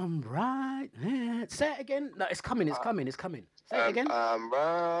 I'm right here. Say it again. No, it's coming. Say it again. I'm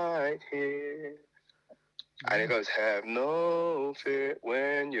right here. And it goes, have no fear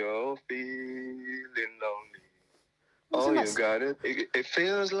when you're feeling lonely. Oh, you got it. It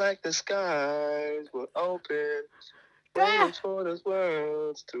feels like the skies will open. Waiting for those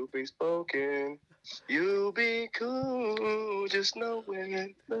words to be spoken. You'll be cool, just know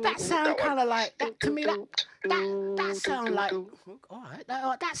when. That sound kind of like that to me. That sound like. All right.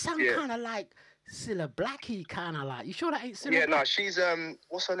 That sound kind of like Cilla Blackie, kind of like. You sure that ain't Cilla? Yeah, no, she's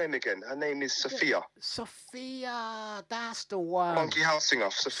what's her name again? Her name is Sophia. Sophia, that's the one. Funky house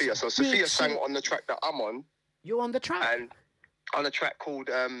singer, Sophia. So Sophia sang on the track that I'm on. You're on the track. And on a track called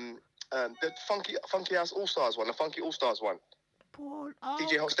the Funky House All Stars one, the Funky All Stars one.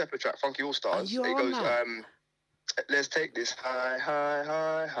 DJ Hot Stepper track, Funky All Stars. It goes, let's take this high.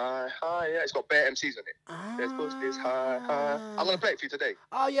 Yeah, it's got bare MCs on it. Let's push this high. I'm gonna play it for you today.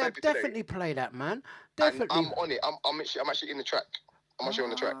 Oh yeah, definitely play that, man. Definitely. And I'm on it. I'm actually in the track. I'm actually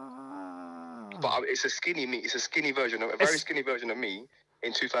on the track. But it's a skinny me. It's a skinny version, a very skinny version of me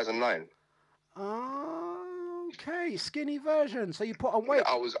in 2009. Okay, skinny version. So you put on weight.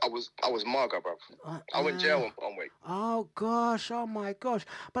 Yeah, I was mager, bro. I went jail and put on weight. Oh gosh, oh my gosh.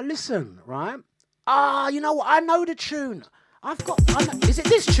 But listen, right? You know what? I know the tune. Is it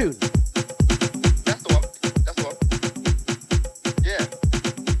this tune? That's the one. Yeah.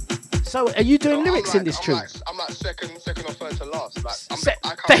 So are you doing lyrics in this tune? I'm like second or third to last. Like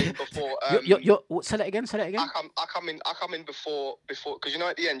I come in before. Say that again. I come in before because you know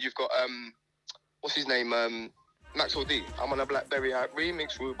at the end you've got what's his name Maxwell D. I'm on a Blackberry hype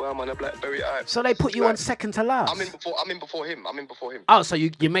remix group. I'm on a Blackberry hype. So they put you on second to last. I'm in before him. Oh, so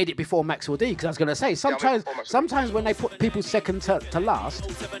you made it before Maxwell D? Because I was gonna say sometimes when they put people second to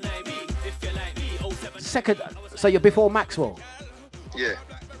last, second. So you're before Maxwell. Yeah.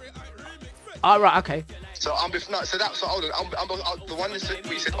 All right. Okay. So I'm before. So hold on. I'm the one that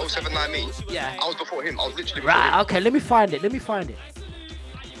we said 079 me. Yeah. I was before him. I was literally before him. Okay. Let me find it. Let me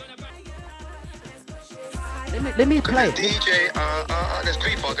play it. DJ, there's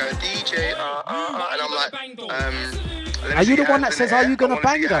Creeper going DJ, and I'm like, are you the one that says, are you gonna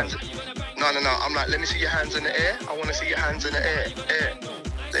bang though? No. I'm like, let me see your hands in the air. I want to see your hands in the air.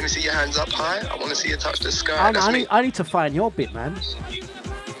 Let me see your hands up high. I want to see you touch the sky. I need to find your bit, man.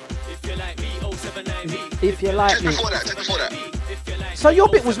 If you like me. Just before that. So your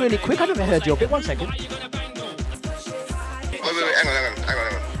bit was really quick. I never heard your bit. 1 second. Wait, hang on.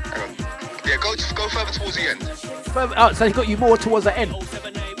 Yeah, go further towards the end. So he got you more towards the end.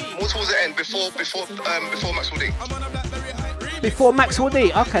 More towards the end, before Maxwell D. Before Maxwell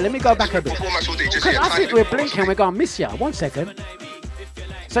D. Okay, let me go back a bit. Before Maxwell D. Just I think we're blinking. We're gonna miss you. 1 second.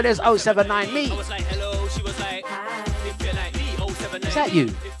 So there's 079 me. Is that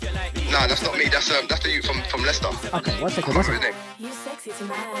you? No, that's not me. That's the youth from Leicester. Okay, 1 second.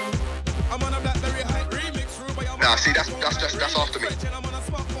 Nah, see, that's after me.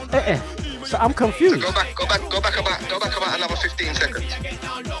 So I'm confused. So go back about another 15 seconds.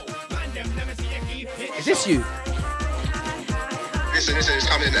 Is this you? Listen, it's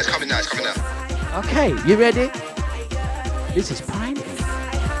coming now. Okay, you ready? This is Pine.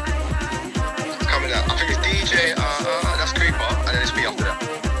 It's coming out. I think it's DJ, that's Creeper, and then it's me after that.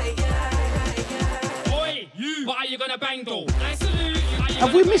 Oi, you! What are you gonna bang though?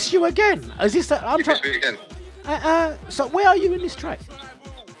 Have we missed you again? Is this I'm trying? Again. So where are you in this track?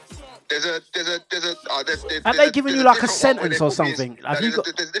 There's a. Have they given you like a sentence or something? There's a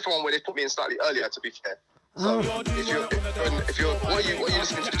different one where they put me in slightly earlier, to be fair. So if you're, what are you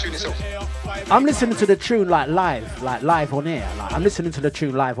listening to the tune yourself? I'm listening to the tune like live on air. Like I'm listening to the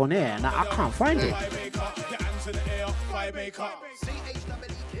tune live on air, and I can't find it.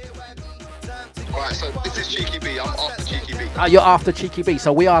 Alright, so this is Cheeky B. I'm after Cheeky B. Oh, you're after Cheeky B,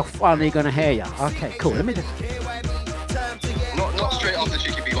 so we are finally gonna hear you. Okay, cool. Let me just. Not straight after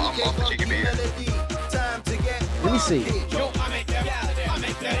Cheeky B, but I'm after Cheeky B. Yeah. Let me see.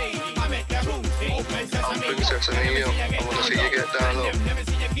 I'm princess in the hill. I wanna see you get down low.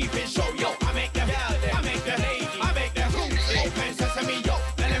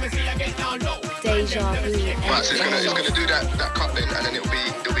 Deja vu. Right, so it's gonna do that cut then, and then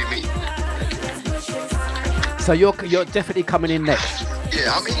it'll be me. So you're definitely coming in next.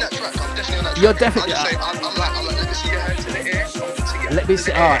 Yeah, I'm in that track. I'm definitely on that track. You're definitely. I'm like, let me see your hands in the air. I want to see your Let me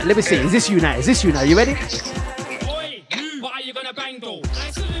see. All right, let me see. Is this you now? You ready? What are you gonna bang though?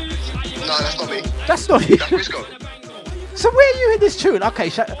 No, that's not me. That's not you. That's Briscoe. So where are you in this tune?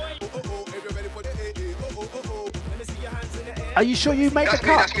 Okay, are you sure you made the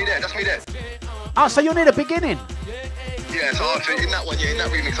cut? That's me there. Oh, so you're near the beginning. Yeah, so in that one, in that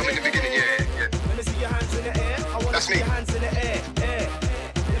remix, I'm in the beginning, yeah. That's me.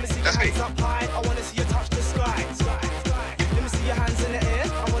 That's me. I wanna see you touch the sky. Let me see your hands in the air.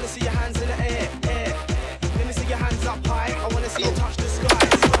 I wanna see your hands in the air. Let me see your hands up high. I wanna see you touch the sky.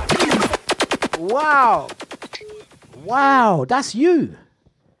 Wow, that's you.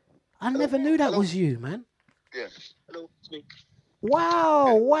 I never knew that was you, man. Yeah. Hello, it's me.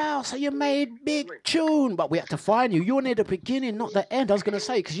 Wow. So you made big tune, but we had to find you. You're near the beginning, not the end. I was gonna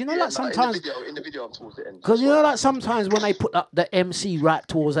say, because you know, like sometimes in the video, I'm towards the end. Because you know, like sometimes when they put up the MC right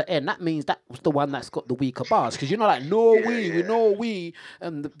towards the end, that means that was the one that's got the weaker bars. Because you know, like we,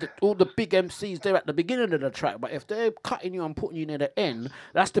 and all the big MCs they're at the beginning of the track. But if they're cutting you and putting you near the end,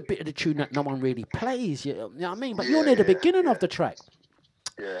 that's the bit of the tune that no one really plays. You know what I mean? But you're near the beginning of the track.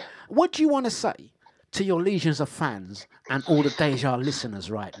 Yeah. What do you want to say to your legions of fans and all the Deja listeners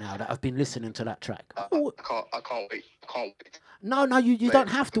right now that have been listening to that track? I can't wait. No, you don't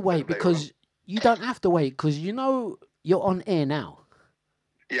have to wait because you know you're on air now.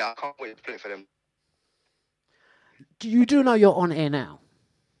 Yeah, I can't wait to play it for them. You do know you're on air now.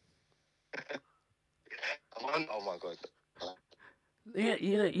 Oh my God. Yeah,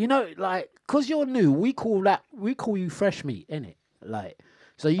 you know, like, cause you're new, we call you fresh meat, innit? Like,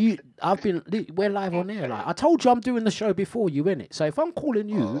 so we're live on air. Like, I told you I'm doing the show before you, innit? So if I'm calling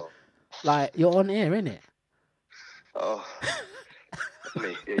you, like, you're on air, innit? Oh,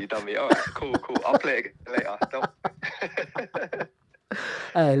 me. Yeah, you done me. All right, cool. I'll play it again later.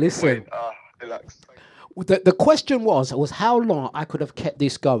 Hey, listen. Dlux. The question was how long I could have kept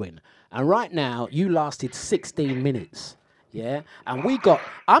this going, and right now you lasted 16 minutes. Yeah, and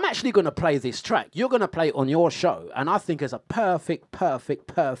I'm actually going to play this track. You're going to play it on your show, and I think it's a perfect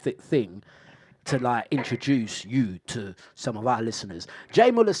thing to like introduce you to some of our listeners.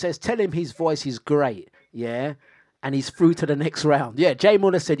 Jay Muller says, tell him his voice is great, yeah, and he's through to the next round. Yeah, Jay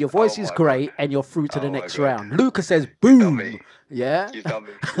Muller said your voice is great, and you're through to the next round. Lucas says, boom. Yeah. You done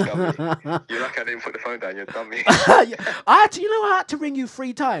me. You're lucky I didn't put the phone down. You done me. I had to ring you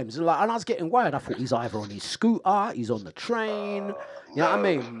 3 times, and I was getting worried. I thought he's either on his scooter, he's on the train. You know what I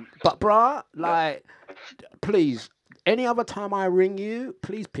mean? But bruh, like, please, any other time I ring you,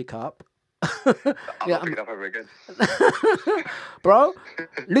 please pick up. I'm not picking up ever again. Bro,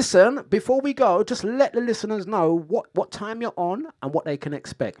 listen, before we go, just let the listeners know what time you're on and what they can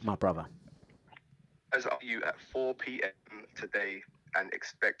expect, my brother. As are you at 4 p.m. today, and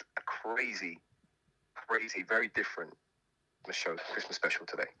expect a crazy, very different Christmas special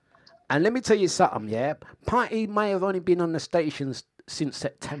today. And let me tell you something, yeah? Party may have only been on the stations since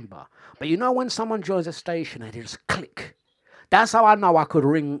September, but you know when someone joins a station and they just click? That's how I know I could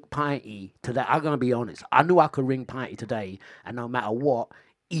ring Piney today. I'm going to be honest. I knew I could ring Piney today, and no matter what,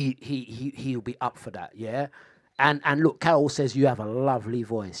 he'll be up for that, yeah? And look, Carol says you have a lovely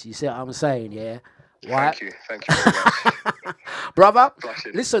voice. You see what I'm saying, yeah? Right? Thank you very much. Brother,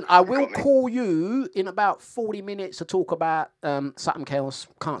 listen, I will call you in about 40 minutes to talk about something else.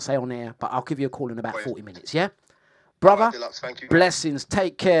 Can't say on air, but I'll give you a call in about 40 minutes, yeah? Brother, right, Dlux, thank you, blessings.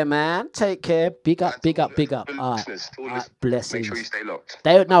 Take care, man. Take care. Big up. All right. Blessings. Make sure you stay locked.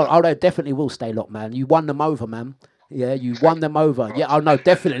 They definitely will stay locked, man. You won them over, man. Yeah, you won them over. Yeah, no,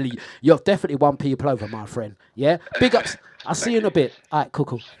 definitely. You've definitely won people over, my friend. Yeah? Big ups. I'll see you in a bit. All right,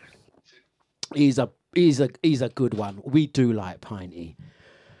 cool. He's a good one. We do like Piney.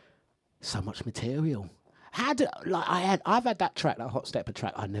 So much material. I've had that track, that Hot Stepper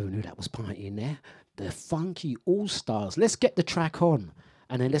track. I never knew that was Piney in there. The Funky All Stars. Let's get the track on,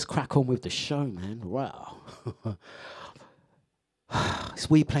 and then let's crack on with the show, man. Wow. It's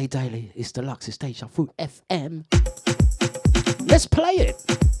WePlayDaily. It's Dlux. It's dejavufm. Let's play it.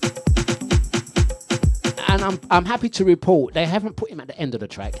 And I'm happy to report they haven't put him at the end of the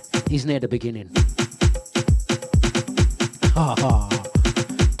track. He's near the beginning.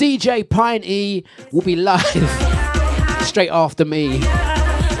 DJ Piney will be live straight after me.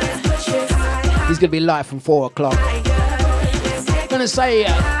 He's going to be live from 4 o'clock. I'm going to say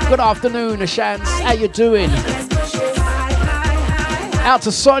good afternoon, Ashans. How you doing? Out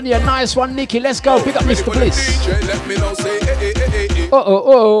to Sonia. Nice one, Nikki. Let's go. Pick up Mr. Bliss.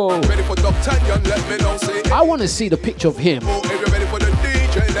 I want to see the picture of him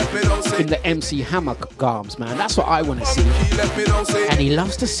in the MC Hammer garms, man. That's what I want to see. And he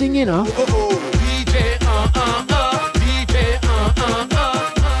loves to sing, you know.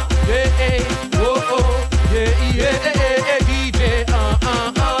 yeah, whoa, oh, yeah, yeah, DJ,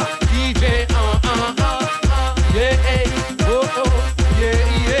 DJ, yeah, whoa, oh, yeah,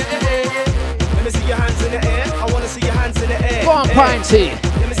 yeah. Let me see your hands in the air. I wanna see your hands in the air. Go on, Pinty.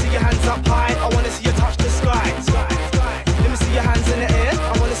 Let me see your hands up high. I wanna see you touch the sky. Let me see your hands in the air.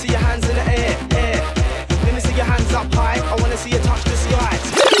 I wanna see your hands in the air. Let me see your hands up high. I wanna see you touch the sky.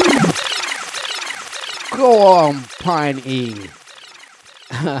 Go on, Piney.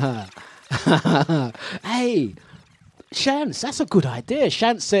 Hey, Shance, that's a good idea.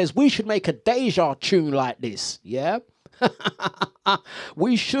 Shance says we should make a Deja tune like this, yeah?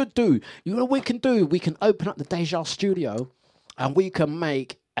 We should do. You know what we can do? We can open up the Deja studio and we can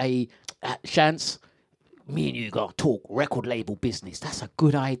make a Shance, me and you gotta talk record label business. That's a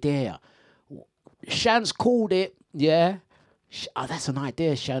good idea. Shance called it, yeah? Oh, that's an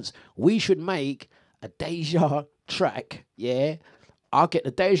idea, Shance. We should make a Deja track, yeah? I'll get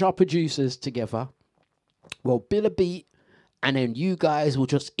the Deja producers together. We'll bill a beat, and then you guys will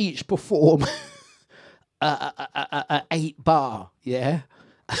just each perform a 8-bar, yeah?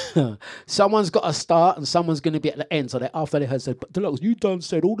 Someone's got to start, and someone's going to be at the end. So that after they had said, but Dlux, you done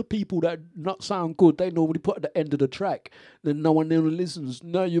said all the people that not sound good, they normally put at the end of the track. Then no one listens.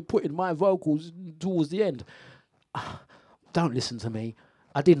 No, you're putting my vocals towards the end. Don't listen to me.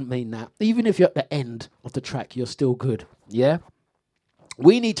 I didn't mean that. Even if you're at the end of the track, you're still good, yeah?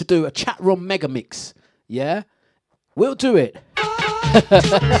 We need to do a chat room mega mix, yeah? We'll do it.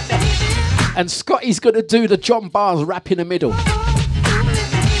 And Scotty's going to do the John Barnes rap in the middle.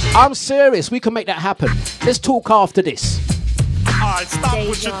 I'm serious. We can make that happen. Let's talk after this. Alright, stop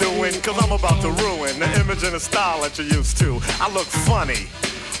what you're doing, cause I'm about to ruin the image and the style that you're used to. I look funny,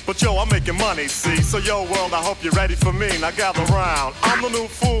 but yo, I'm making money, see? So yo, world, I hope you're ready for me. Now gather round. I'm the new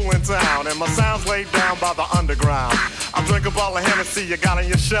fool in town, and my sound's laid down by the underground. I drink a bottle of Hennessy you got on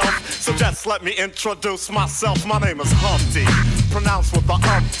your shelf, so just let me introduce myself. My name is Humpty, pronounced with the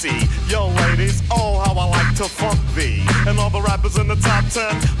umpty. Yo, ladies, oh, how I like to funk thee. And all the rappers in the top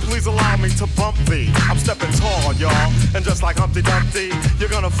 10, please allow me to bump thee. I'm stepping tall, y'all, and just like Humpty Dumpty, you're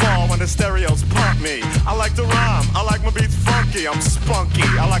gonna fall when the stereos pump me. I like to rhyme, I like my beats funky, I'm spunky.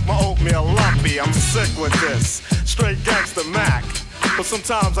 I like my oatmeal lumpy, I'm sick with this. Straight gangster Mac. But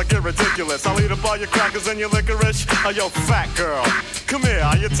sometimes I get ridiculous. I'll eat up all your crackers and your licorice. Oh, yo, fat girl, come here,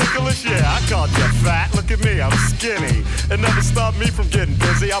 are you ticklish? Yeah, I called you fat. Look at me, I'm skinny. It never stopped me from getting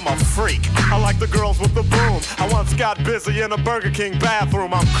busy. I'm a freak. I like the girls with the boom. I once got busy in a Burger King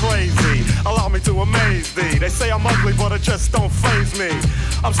bathroom. I'm crazy. Allow me to amaze thee. They say I'm ugly, but it just don't faze me.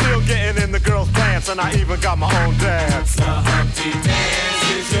 I'm still getting in the girls' pants, and I even got my own dance. The Humpty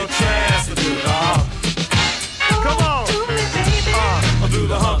Dance is your chance to do it all. Come on. Do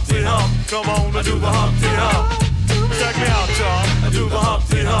the Humpty Hump, come on and do the Humpty Hump. Check me out, y'all, I do the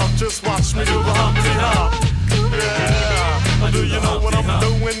Humpty Hump. Just watch me do the Humpty Hump. Yeah, do you know what I'm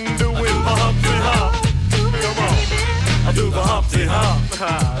doing the Humpty Hump? Come on, I do the Humpty Hump,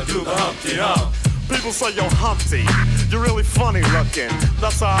 I do the Humpty Hump. People say, yo, Humpty, you're really funny looking.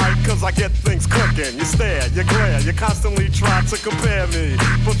 That's alright, cause I get things cooking. You stare, you glare, you constantly try to compare me,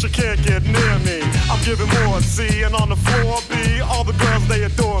 but you can't get near me. I'm giving more C, and on the floor B, all the girls, they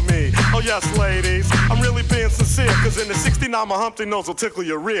adore me. Oh yes, ladies, I'm really being sincere, cause in the 69, my Humpty nose will tickle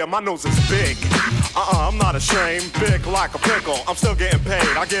your rear. My nose is big. I'm not ashamed, big like a pickle. I'm still getting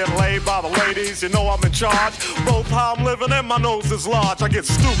paid, I get laid by the ladies, you know I'm in charge. Both how I'm living and my nose is large. I get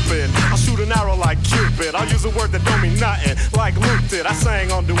stupid, I shoot an arrow like Cupid. I'll use a word that don't mean nothing, like Luke did. I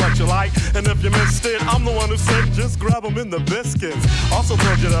sang on Do What You Like, and if you missed it, I'm the one who said just grab them in the biscuits. Also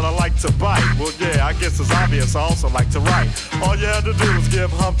told you that I like to bite. Well, yeah, I guess it's obvious I also like to write. All you had to do was give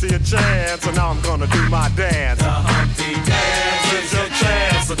Humpty a chance, and now I'm gonna do my dance. The Humpty Dance is your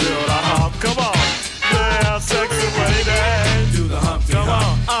chance to do the hump. Come on, yeah, sexy lady. Do the Humpty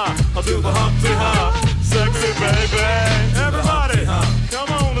Hump. I'll do the Humpty Hump. Sexy baby. Everybody,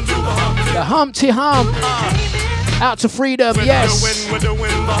 come on and do the Humpty Hump. The Humpty Hump. Out to freedom, yes.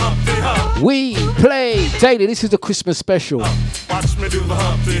 We play daily. This is the Christmas special. Watch me do the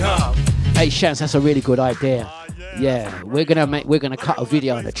Humpty Hump. Hey, Shance, that's a really good idea. Yeah, we're gonna cut a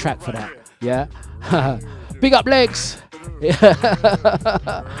video on the track for that. Yeah. Big up Legs.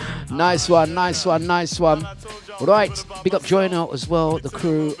 Nice one, nice one, nice one. All right, big up Joyner as well, the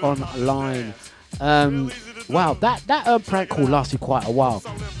crew online. Wow, that prank call lasted quite a while.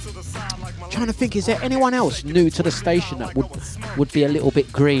 Trying to think, is there anyone else new to the station that would be a little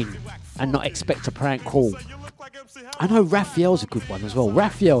bit green and not expect a prank call? I know Raphael's a good one as well.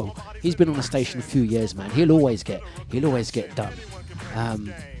 Raphael, he's been on the station a few years, man. He'll always get done.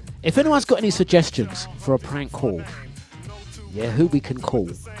 If anyone's got any suggestions for a prank call, Yeah, who we can call.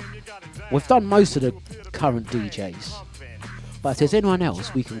 We've done most of the current DJs. But if there's anyone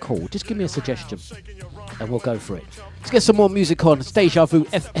else we can call, just give me a suggestion and we'll go for it. Let's get some more music on. It's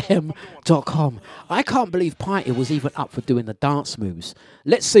dejavufm.com. I can't believe Pinty was even up for doing the dance moves.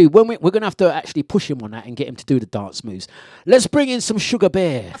 Let's see. When we're going to have to actually push him on that and get him to do the dance moves. Let's bring in some Sugar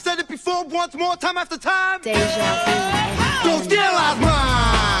Bear. I've said it before, once more, time after time. Deja Don't sterilize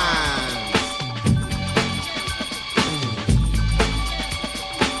mine.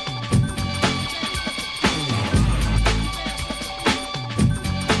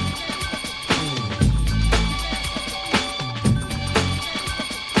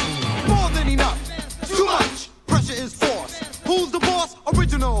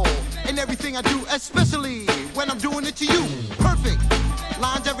 Original in everything I do, especially when I'm doing it to you. Perfect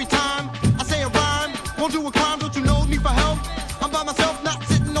lines every time I say a rhyme. Won't do a crime, don't you know? Need for help? I'm by myself, not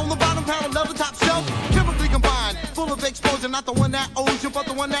sitting on the bottom, parallel the top shelf. Chemically combined, full of exposure, not the one that owes you, but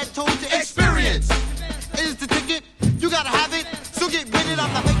the one that told you. Experience is the ticket, you gotta have it. So get with it,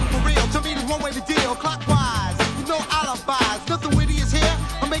 I'm not making for real. To me, there's one way to deal. Clockwise, with no alibis. Nothing witty is here,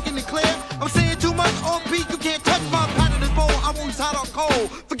 I'm making it clear. I'm saying too much on beat, you can't touch my pattern. I won't hot or cold.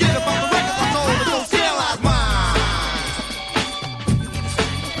 Forget about the records I sold. But don't sterilize mine.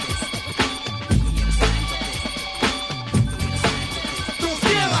 Don't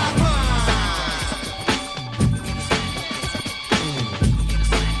sterilize mine.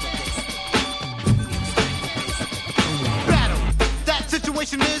 Battle. That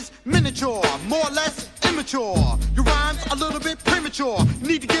situation is miniature, more or less immature. Your rhymes a little bit premature.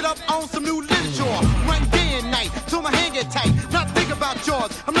 Need to get up on some new literature. Run day and night till my hand get tight. Not think about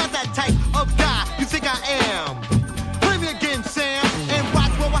yours. I'm not that type of guy you think I am. Play me again, Sam, and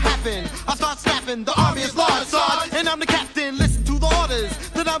watch what will happen. I start snapping. The army is large, Sarge, and I'm the captain. Listen to the orders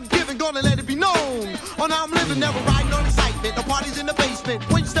that I'm giving. Gonna let it be known. On how I'm living, never riding on excitement. No parties in the basement.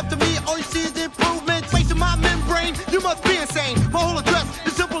 When you step to me, all you see is improvement. Facing my membrane, you must be insane. My whole address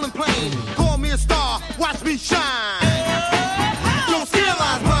is simple and plain. Call me a star, watch me shine. Don't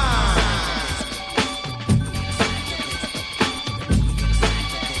sterilize mine.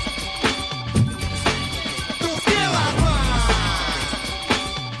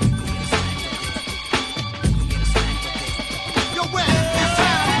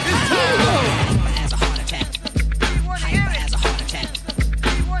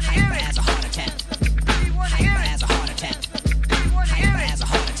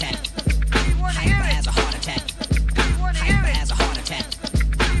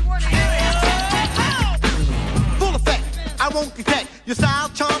 Your style,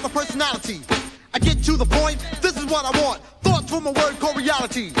 charm, or personality. I get to the point, this is what I want. Thoughts from a word called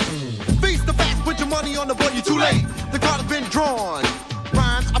reality. Face the facts, put your money on the board, you're too late. The card has been drawn.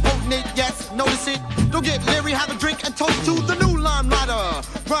 Rhymes are potent, yes, notice it. Don't get leery, have a drink and toast to the new line writer.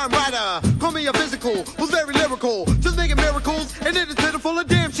 Rhyme writer, call me a physical, who's very lyrical. Just making miracles, and it is pitiful, a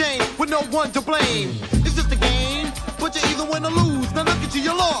damn shame, with no one to blame. It's just a game, but you either win or lose. Now look at you,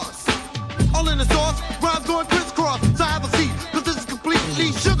 you're lost. All in the sauce, rhymes going crisscross. So have a seat, cause this is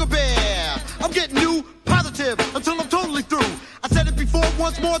completely Sugar Bear. I'm getting new, positive, until I'm totally through. I said it before,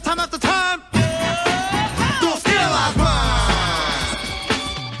 once more, time after time. Don't sterilize mine.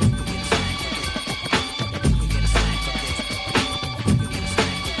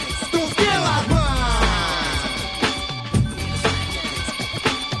 Don't sterilize mine.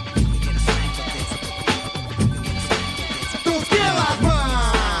 Don't sterilize mine.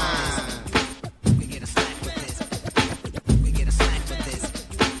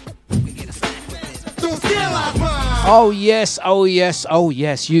 Oh yes, oh yes, oh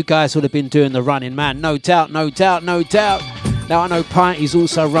yes. You guys would have been doing the running, man. No doubt, no doubt, no doubt. Now I know Pinty's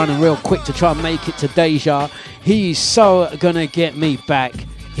also running real quick to try and make it to Deja. He is so gonna get me back.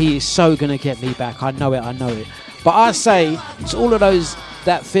 He is so gonna get me back. I know it, I know it. But I say to all of those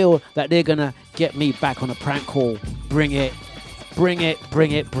that feel that they're gonna get me back on a prank call, bring it. Bring it,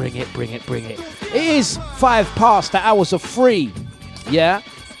 bring it, bring it, bring it, bring it. It is 5 past the hours of 3. Yeah?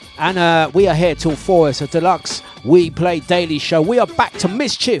 And we are here till 4. It's a Dlux We Play Daily show. We are back to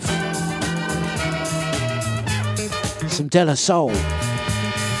mischief. Some De La Soul.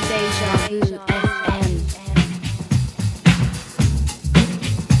 Dejavufm.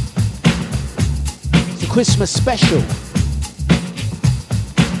 It's a Christmas special.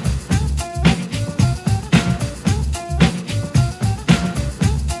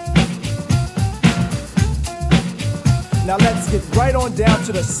 Now let's get right on down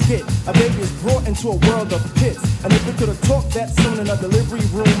to the skit. A baby is brought into a world of pits. And if it could have talked that soon in a delivery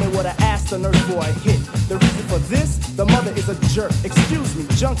room, it would have asked the nurse for a hit. The reason for this, the mother is a jerk. Excuse me,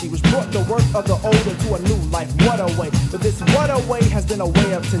 junkie, which brought the work of the old into a new life. What a way. But this what a way has been a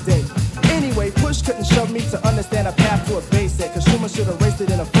way of today. Anyway, push couldn't shove me to understand a path to a basic. Cause Schumer should have raced it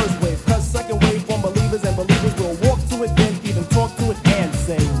in a first wave. Cause second wave from believers and believers will walk to it, then even talk to it and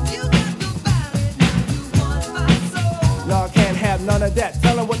say, y'all can't have none of that.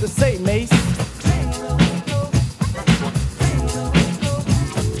 Tell them what to say, Mace.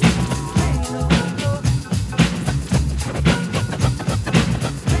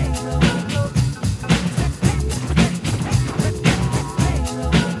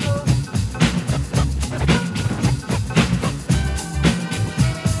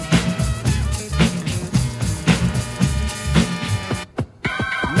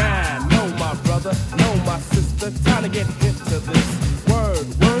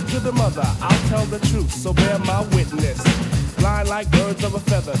 I'll tell the truth, so bear my witness. Blind like birds of a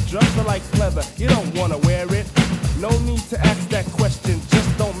feather, drugs are like pleather. You don't wanna wear it. No need to ask that question,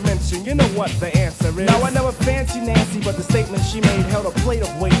 just don't mention. You know what the answer is. Now I never fancy Nancy, but the statement she made held a plate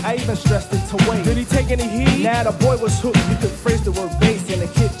of weight. I even stressed it to wait. Did he take any heed? Nah, the boy was hooked. You could phrase the word bass, and the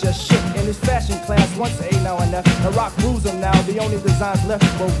kid just shook. In his fashion class, once A, now and F. The rock rules him now. The only designs left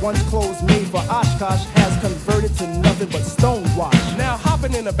were once clothes made for Oshkosh has converted to nothing but stonewash. Now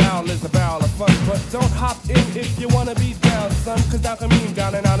hopping in a barrel is a barrel of fun, but don't hop in if you wanna be down, son. Cause down can mean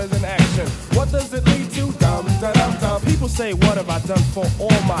down and out is an action. What does it lead to? Dum da dum dum. People say, what have I done for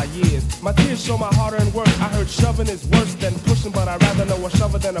all my years? My tears show my hard-earned work. I heard shoving is worse than pushing, but I'd rather know a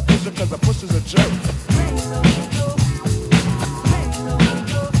shover than a pusher, cause a pusher's a jerk.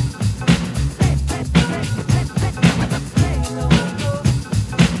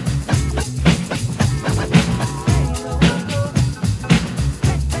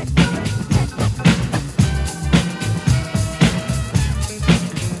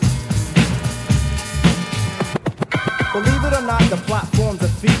 Believe it or not, the plot forms a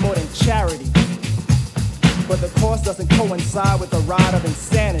feat more than charity. But the course doesn't coincide with the ride of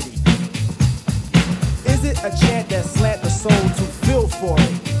insanity. Is it a chant that slant the soul to feel for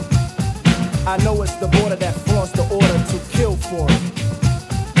it? I know it's the border that flaunts the order to kill for it.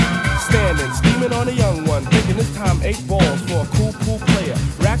 Standing, steaming on a young one, thinking this time 8 balls for a cool player.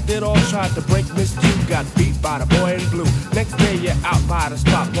 Racked it all, tried to break Miss Q, got beat by the boy in blue. Next day you're out by the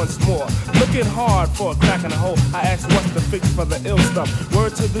spot once more, looking hard for a crack in the hole. I asked what's the fix for the ill stuff.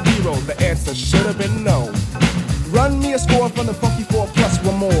 Word to the zero, the answer should have been no. Run me a score from the Funky 4 plus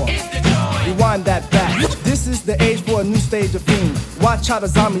one more. Rewind that back. This is the age for a new stage of fiend. Watch how the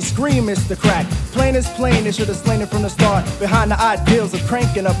zombies scream, it's the crack. Plain is plain, they should have slain it from the start. Behind the ideals of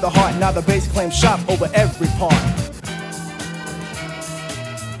cranking up the heart, now the bass claims shop over every part.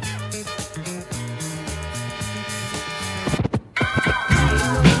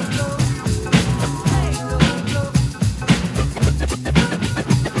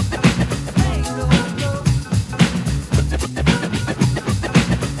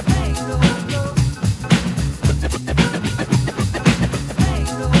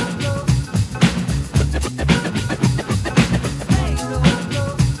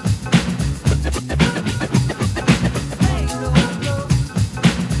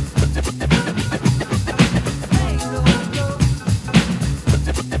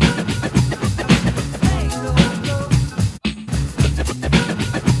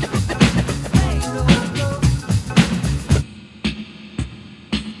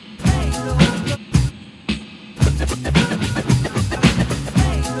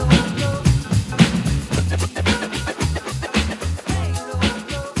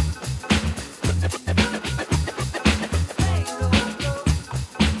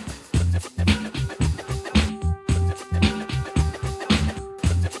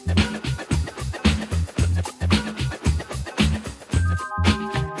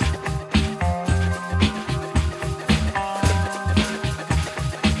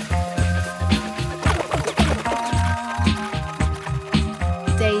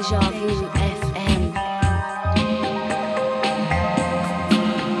 dejavufm.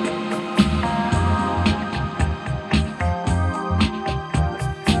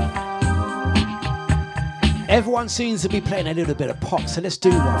 Everyone seems to be playing a little bit of pop, so let's do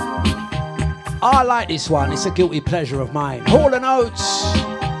one. I like this one, it's a guilty pleasure of mine. Hall & Oates,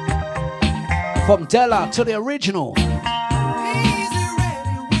 from Dlux to the original.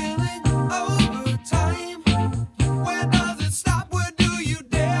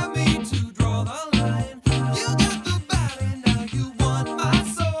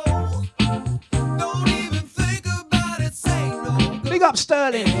 Don't even think about it, say no.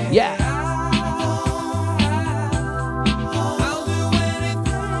 Yeah.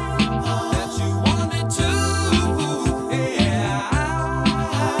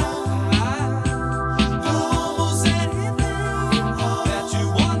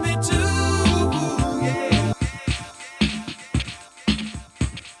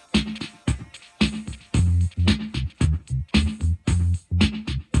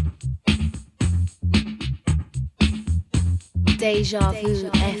 Deja Vu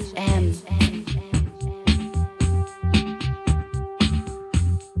FM.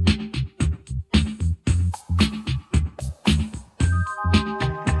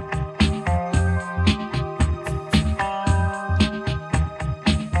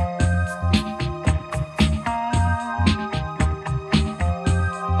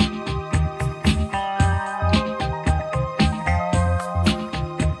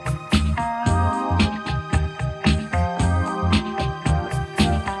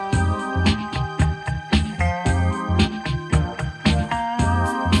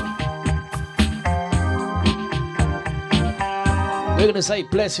 We're going to say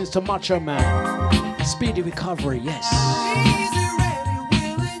blessings to Macho Man. Speedy recovery, yes.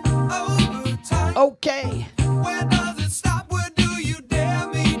 Okay.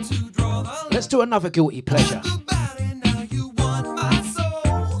 Let's do another guilty pleasure.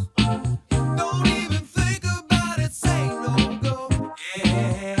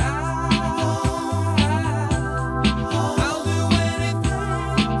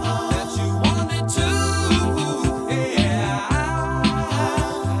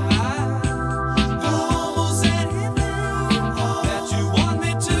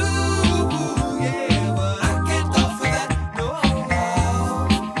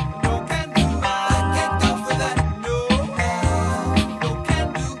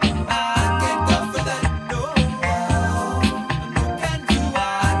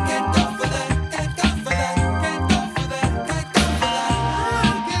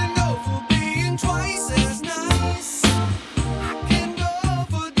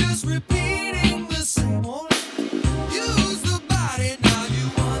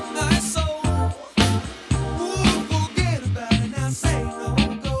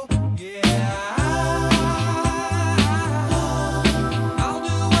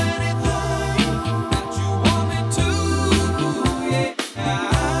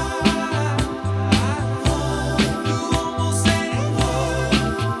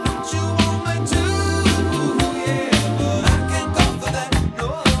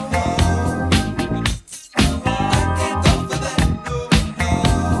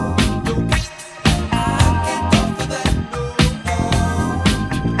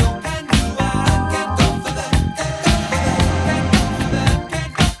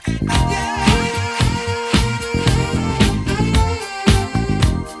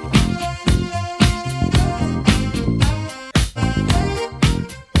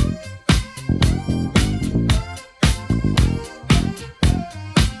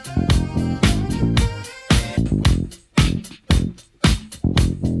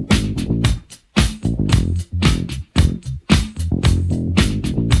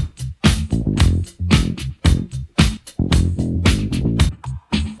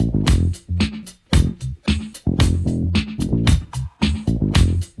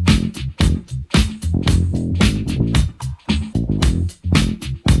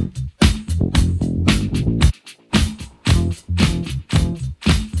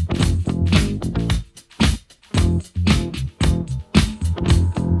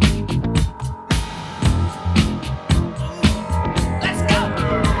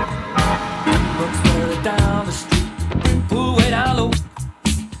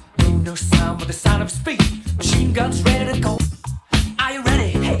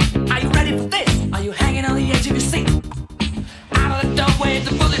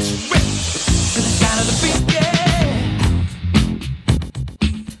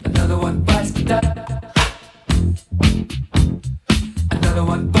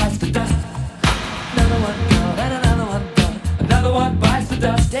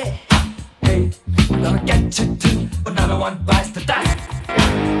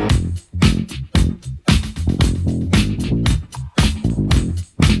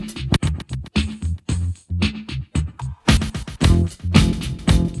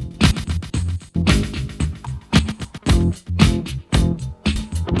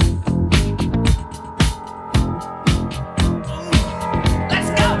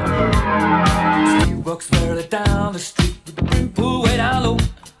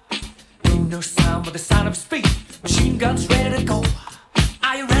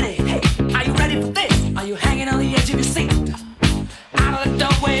 Are you ready for this? Are you hanging on the edge of your seat? Out of the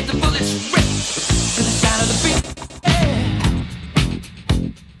door way the bullets rip to the sound of the beat.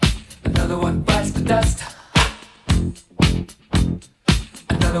 Another one bites the dust.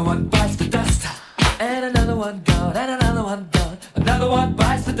 Another one bites the dust. And another one gone, and another one gone. Another one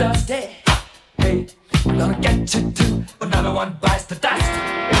bites the dust. Hey, hey, I'm gonna get you too. Another one bites the dust.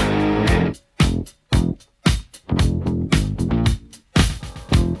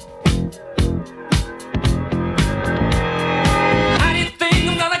 How do you think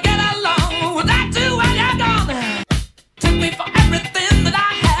I'm gonna get along without you when you're gone? Took me for everything that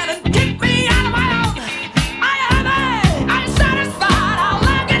I had and kicked me out of my own. Are you happy? Are you satisfied? How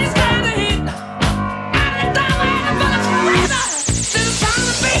long can you stand the heat? Out of the time when the bullets razor to the sound of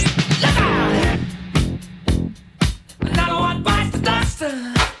the beat. Look out! Another one bites the dust.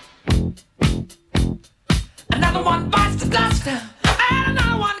 Another one bites the dust. And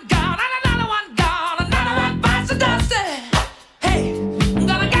another one gone. And another one gone. Another one bites the dust. Hey, I'm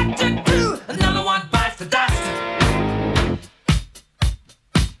gonna get you too. Another one bites the dust.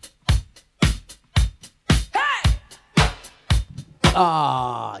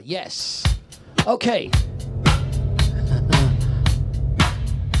 Ah, yes. Okay.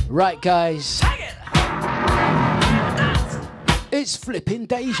 Right, guys. It's flipping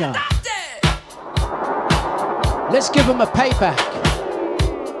Deja. Let's give him a payback.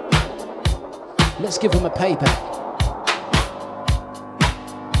 Let's give him a payback.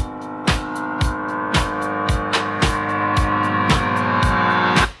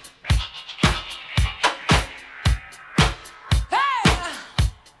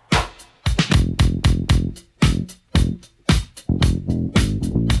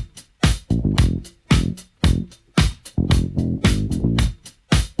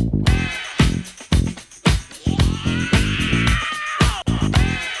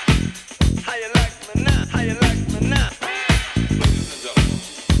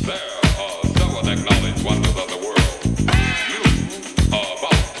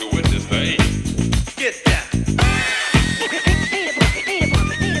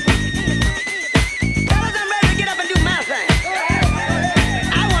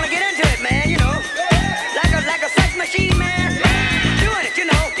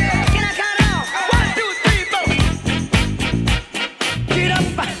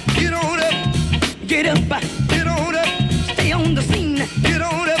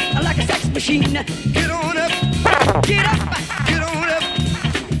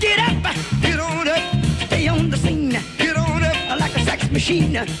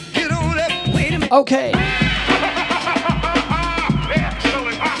 Okay.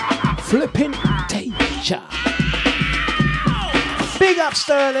 Flipping Deja. Big up,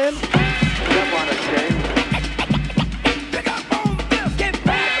 Sterling.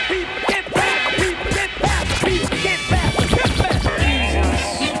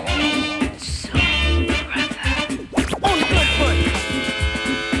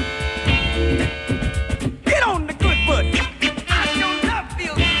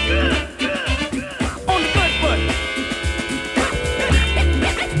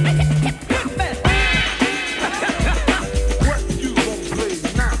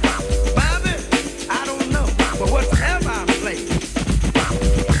 I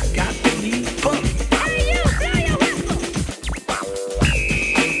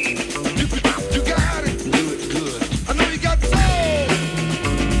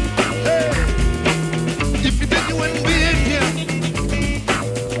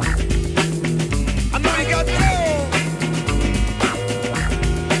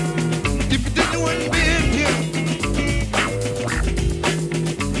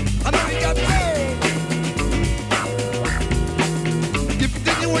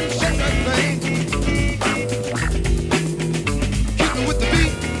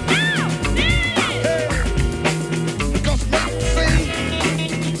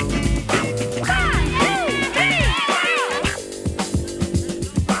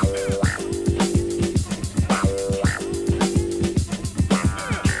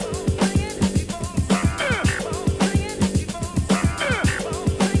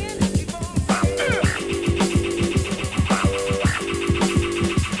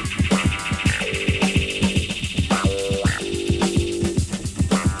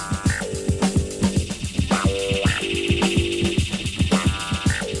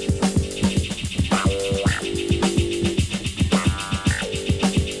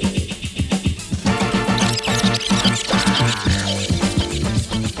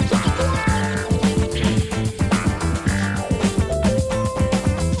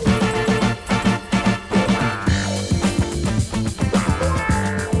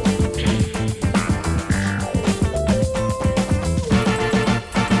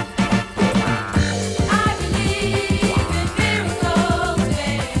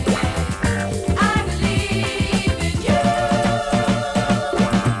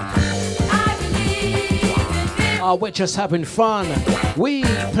We're just having fun. We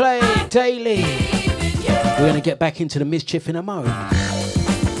play daily. We're going to get back into the mischief in a moment.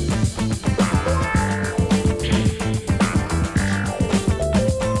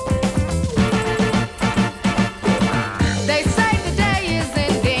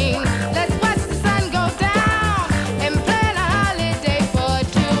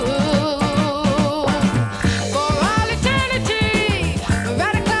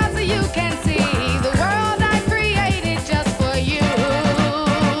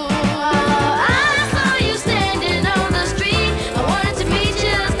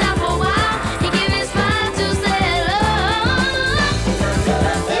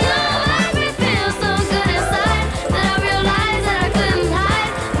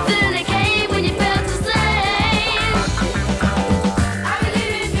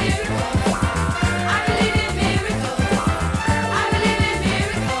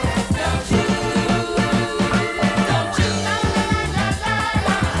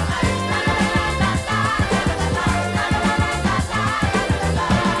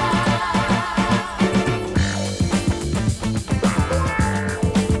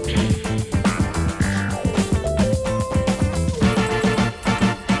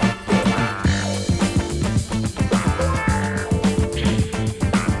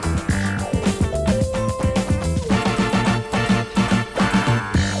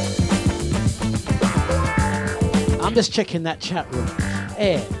 I'm just checking that chat room.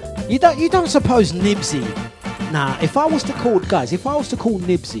 You don't suppose Nibsy? Nah. If I was to call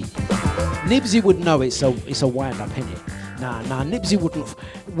Nibsy would know it's a wind up, innit? Nah. Nibsy wouldn't.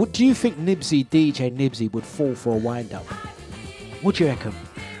 Do you think DJ Nibsy would fall for a wind up? What do you reckon?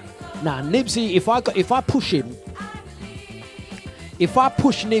 Nah, Nibsy. If I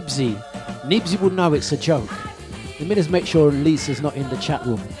push Nibsy would know it's a joke. Let me just make sure Lisa's not in the chat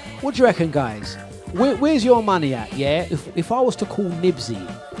room. What do you reckon, guys? Where's your money at, yeah? If I was to call Nibsy...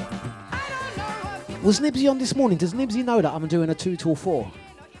 Was Nibsy on this morning? Does Nibsy know that I'm doing a 2 till 4?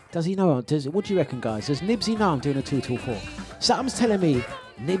 Does he know? What do you reckon, guys? Does Nibsy know I'm doing a 2 till 4? Something's telling me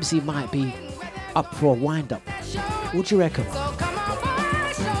Nibsy might be up for a wind-up. What do you reckon?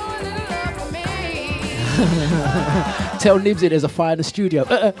 Tell Nibsy there's a fire in the studio.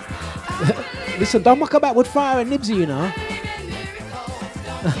 Listen, don't muck about with fire and Nibsy, you know.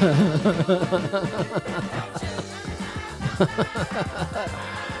 Do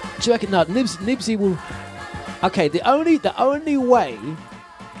you reckon? No, Nibsy will. Okay, the only way.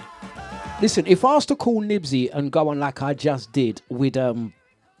 Listen, if I was to call Nibsy and go on like I just did with Pinty,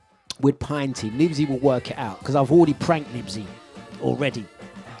 Nibsy will work it out because I've already pranked Nibsy already.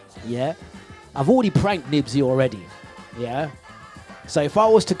 Yeah, I've already pranked Nibsy already. Yeah, so if I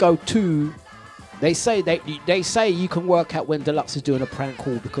was to go to. They say you can work out when Dlux is doing a prank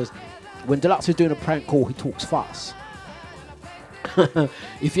call because when Dlux is doing a prank call, he talks fast.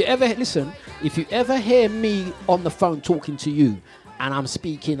 If you ever hear me on the phone talking to you and I'm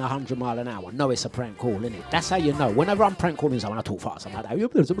speaking 100 miles an hour, know it's a prank call, innit? That's how you know. Whenever I'm prank calling someone, I talk fast. I'm like that.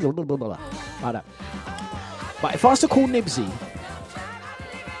 Like that. But if I was to call Nibsy,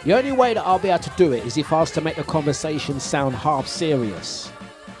 the only way that I'll be able to do it is if I was to make the conversation sound half serious.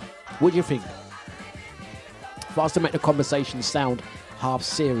 What do you think? If I was to make the conversation sound half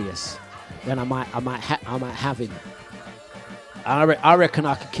serious, then I might have him. I reckon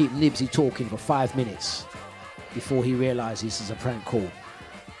I could keep Nibsy talking for 5 minutes before he realises this is a prank call.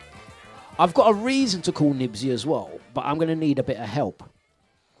 I've got a reason to call Nibsy as well, but I'm going to need a bit of help.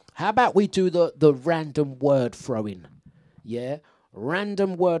 How about we do the random word throwing? Yeah?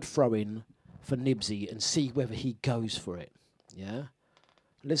 Random word throwing for Nibsy and see whether he goes for it. Yeah?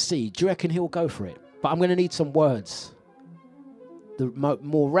 Let's see. Do you reckon he'll go for it? But I'm going to need some words. The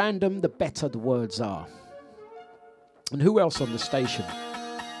more random, the better the words are. And who else on the station?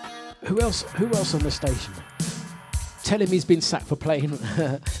 Who else on the station? Tell him he's been sacked for playing.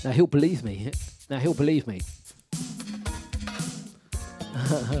 Now he'll believe me.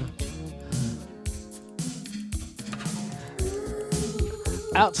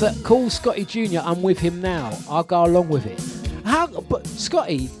 Out to call Scotty Jr. I'm with him now. I'll go along with it. But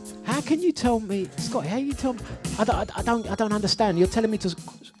Scotty... How can you tell me, Scotty? How you tell me? I don't understand. You're telling me to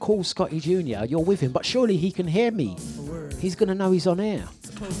call Scotty Jr. You're with him, but surely he can hear me. He's gonna know he's on air.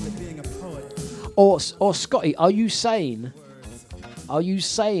 Or Scotty, are you saying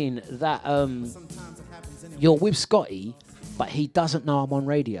that you're with Scotty, but he doesn't know I'm on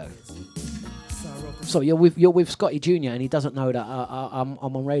radio? So you're with Scotty Jr. and he doesn't know that I'm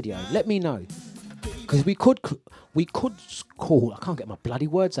on radio. Let me know, because we could call. I can't get my bloody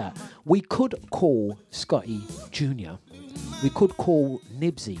words out. We could call Scotty Jr. We could call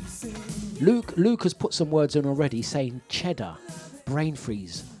Nibsy. Luke has put some words in already saying cheddar, brain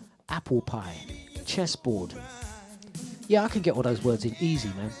freeze, apple pie, chessboard. Yeah, I can get all those words in easy,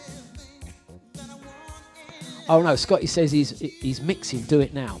 man. Oh no, Scotty says he's mixing. Do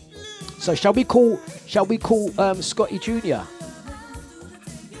it now. So shall we call Scotty Jr.?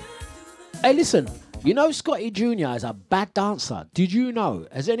 Hey, listen. You know Scotty Jr. is a bad dancer. Did you know?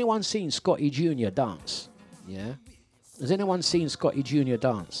 Has anyone seen Scotty Jr. dance? Yeah. Has anyone seen Scotty Jr.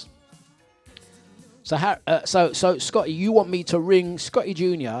 dance? So Scotty, you want me to ring Scotty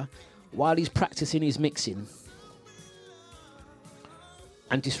Jr. while he's practicing his mixing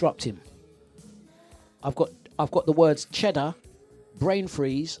and disrupt him? I've got the words cheddar, brain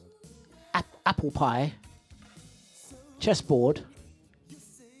freeze, apple pie, chessboard.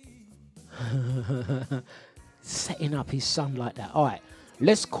 Setting up his son like that. All right,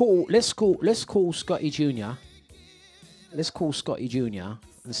 let's call Scotty Jr. Let's call Scotty Jr.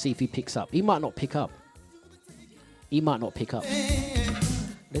 and see if he picks up. He might not pick up.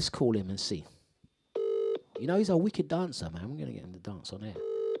 Let's call him and see. You know, he's a wicked dancer, man. We're gonna get him to dance on air.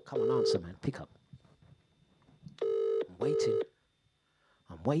 Come on, answer, man. Pick up. I'm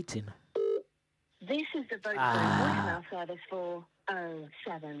waiting. This is the Vodafone voicemail service for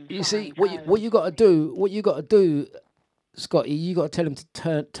 07. You see, what you got to do, Scotty, you got to tell him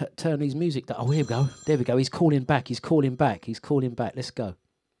to turn his music down. Oh, here we go. There we go. He's calling back. Let's go.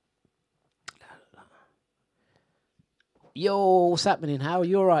 Yo, what's happening? How are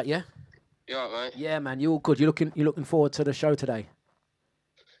you? All right, yeah? You all right, mate? Yeah, man. You all good? You're looking forward to the show today?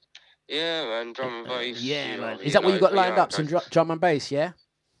 Yeah, man. Drum and bass. Yeah, man. Is that what you got lined up? Some drum and bass, yeah?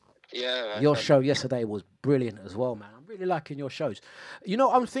 Yeah, man. Your show yesterday was brilliant as well, man. I'm really liking your shows. You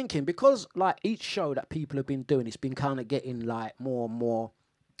know, I'm thinking, because like each show that people have been doing, it's been kind of getting like more and more,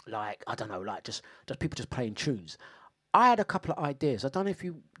 like, I don't know, like just people just playing tunes. I had a couple of ideas. I don't know if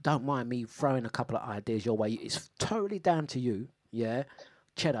you don't mind me throwing a couple of ideas your way. It's totally down to you, yeah,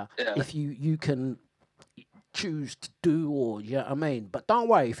 Cheddar. Yeah. If you can choose to do, or you know what I mean. But don't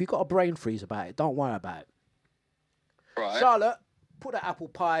worry, if you've got a brain freeze about it, don't worry about it. Right. Charlotte, put an apple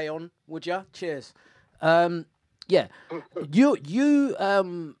pie on, would you? Cheers. Yeah.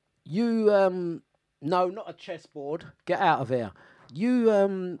 No, not a chessboard. Get out of here.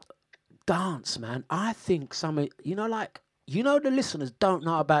 You dance, man. I think the listeners don't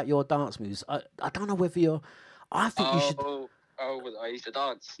know about your dance moves. I don't know whether you should. I used to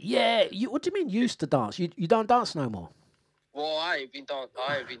dance. Yeah. What do you mean used to dance? You don't dance no more? Well, I ain't been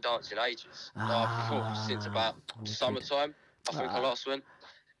dancing ages. Since about summertime. I think I last went.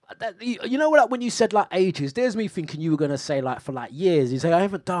 You know what? When you said like ages, there's me thinking you were gonna say like for like years. You say I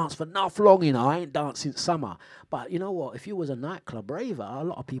haven't danced for not long, you know. I ain't danced since summer. But you know what? If you was a nightclub raver, a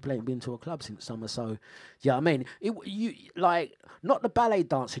lot of people ain't been to a club since summer. So, yeah, I mean, you like not the ballet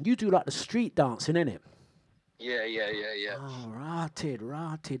dancing. You do like the street dancing, innit? Yeah. Oh, rotted,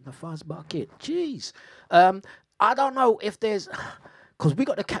 the fuzz bucket. Jeez. I don't know if there's. Because we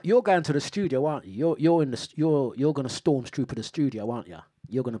got you're going to the studio, aren't you? You're gonna storm through the studio, aren't you?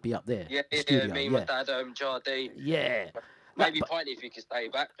 You're gonna be up there. Yeah, me and my dad, Jardine. Yeah. Maybe Piney if you could stay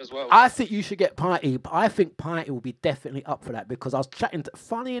back as well. I think you should get Piney. I think Piney will be definitely up for that, because I was chatting to.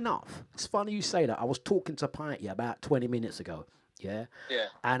 Funny enough, it's funny you say that. I was talking to Piney about 20 minutes ago. Yeah. Yeah.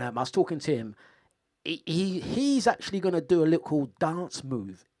 And I was talking to him. He's actually gonna do a little dance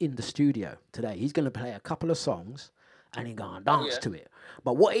move in the studio today. He's gonna play a couple of songs, and he's gonna dance to it.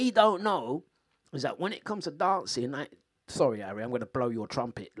 But what he don't know is that when it comes to dancing, sorry, Harry, I'm gonna blow your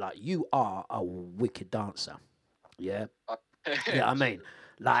trumpet. Like, you are a wicked dancer. Yeah. Yeah, I mean,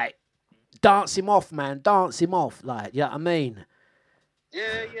 like, dance him off, man. Dance him off. Like, yeah, I mean.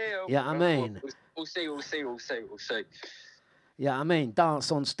 Yeah. Yeah, I mean. We'll see. Yeah, I mean,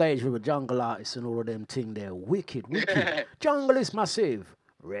 dance on stage with a jungle artist and all of them thing there. Wicked. Jungle is massive.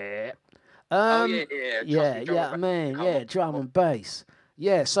 Rap. Yeah, I mean, yeah, drum and bass.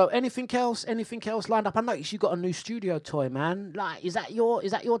 Yeah, so anything else lined up? I noticed you got a new studio toy, man. Like, is that your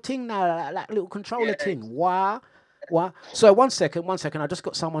thing now? That little controller thing? Wow. So one second. I just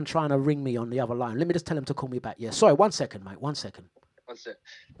got someone trying to ring me on the other line. Let me just tell him to call me back. Yeah, sorry, 1 second, mate. 1 second. That's it.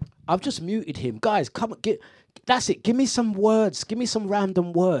 I've just muted him. Guys, come that's it. Give me some words. Give me some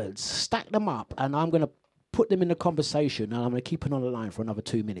random words. Stack them up, and I'm going to put them in the conversation, and I'm going to keep him on the line for another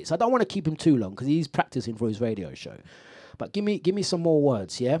 2 minutes. I don't want to keep him too long because he's practicing for his radio show. But give me some more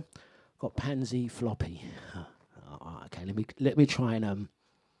words, yeah? Got pansy, floppy. Okay, let me try and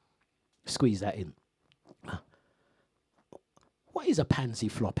squeeze that in. What is a pansy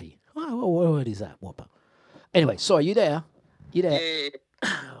floppy? What word is that? What? Anyway, sorry, you there? Yeah.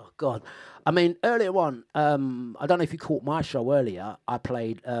 Oh, God. I mean, earlier on, I don't know if you caught my show earlier. I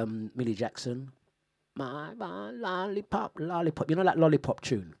played Millie Jackson. My lollipop. You know that lollipop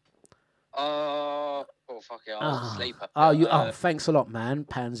tune? Oh, fuck it. I was asleep. Thanks a lot, man.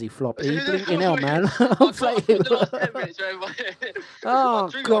 Pansy floppy. I Blinking hell, man. tried for the last 10 minutes. Oh,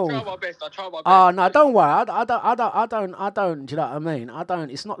 I God. try my best. Oh, no, don't worry. I don't. Do you know what I mean? I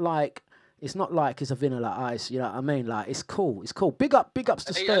don't. It's not like it's a vanilla ice. You know what I mean? Like, it's cool. It's cool. Big ups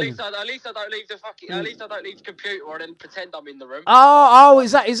to Stone. At least I don't leave the fucking. At least I don't leave the computer and then pretend I'm in the room.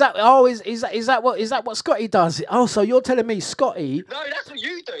 Is that what Scotty does? Oh, so you're telling me Scotty? No, that's what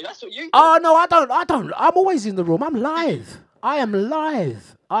you do. Oh no, I don't. I'm always in the room. I'm live. I am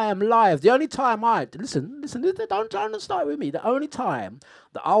live. The only time listen, don't start with me. The only time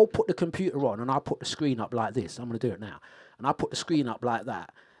that I'll put the computer on and I'll put the screen up like this, I'm gonna do it now, and I'll put the screen up like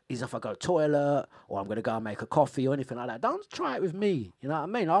that, is if I go to the toilet or I'm gonna go and make a coffee or anything like that. Don't try it with me. You know what I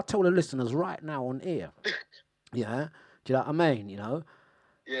mean? I'll tell the listeners right now on air. Yeah. Do you know what I mean? You know?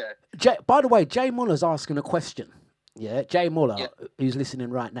 Yeah. By the way, Jay Muller's asking a question. Yeah, Jay Muller, who's listening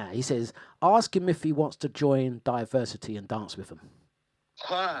right now, he says, ask him if he wants to join Diversity and dance with him.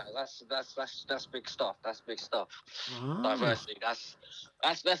 That's big stuff. That's big stuff. Diversity. That's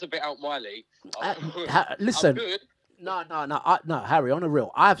a bit out my league. Listen, I'm good. No, Harry, on the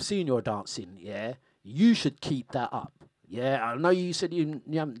real, I've seen your dancing. Yeah, you should keep that up. Yeah, I know you said you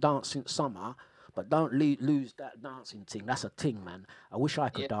haven't danced since summer. But don't lose that dancing thing. That's a thing, man. I wish I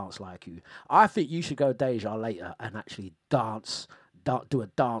could dance like you. I think you should go Deja later and actually do a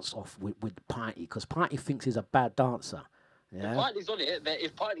dance off with Pinty, because Pinty thinks he's a bad dancer. Yeah.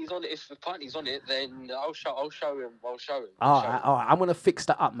 If Pinty's on it, then I'll show him. All right. I'm gonna fix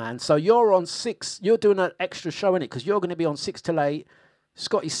that up, man. So you're on 6. You're doing an extra show in it because you're gonna be on 6 till 8.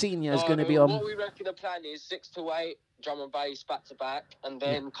 Scotty Senior is gonna be on. What we reckon the plan is 6 to 8. Drum and bass back to back, and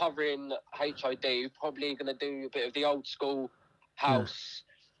then covering HID, probably going to do a bit of the old school house,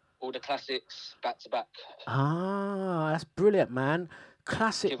 all the classics back to back. That's brilliant, man.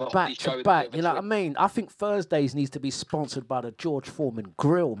 Classic back to back. You know what I mean? I think Thursdays needs to be sponsored by the George Foreman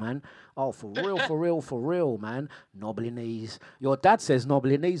Grill, man. Oh, for real, man. Knobbly knees. Your dad says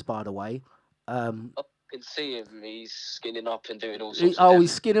knobbly knees, by the way. I can see him. He's skinning up and doing all sorts.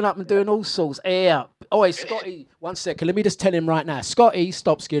 He's skinning up and doing all sorts. Yeah. Oh, hey, Scotty, 1 second. Let me just tell him right now. Scotty,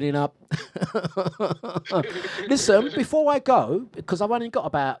 stop skinning up. Listen, before I go, because I've only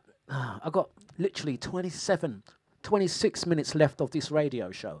got I've got literally 26 minutes left of this radio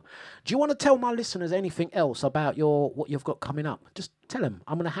show. Do you want to tell my listeners anything else about what you've got coming up? Just tell them.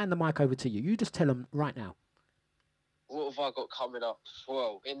 I'm going to hand the mic over to you. You just tell them right now. What have I got coming up?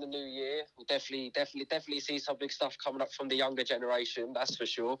 Well, in the new year, we'll definitely see some big stuff coming up from the younger generation, that's for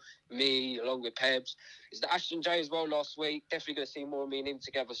sure. Me, along with Pebs. It's the Ashton J as well last week. Definitely going to see more of me and him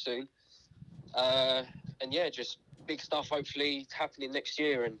together soon. And yeah, just big stuff hopefully happening next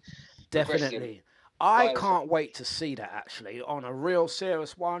year. And definitely. I can't wait to see that, actually. On a real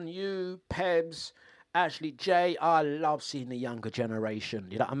serious one, you, Pebs, Ashley J, I love seeing the younger generation.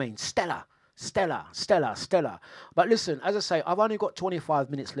 You know what I mean? Stella. But listen, as I say, I've only got 25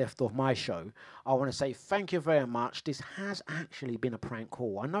 minutes left of my show. I want to say thank you very much. This has actually been a prank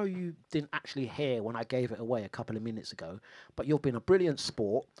call. I know you didn't actually hear when I gave it away a couple of minutes ago, but you've been a brilliant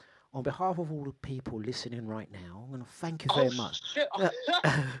sport. On behalf of all the people listening right now, I'm going to thank you very much. Shit. I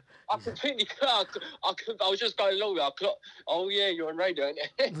completely... I was just going along with it. Oh, yeah, you're on radio, ain't you?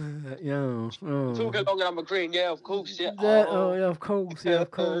 Yeah. Talking along and I'm agreeing, yeah, of course, yeah. Yeah, of course.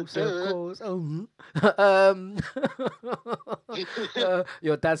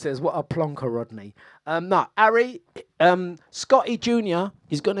 Your dad says, what a plonker, Rodney. No, Harry, Scotty Jr.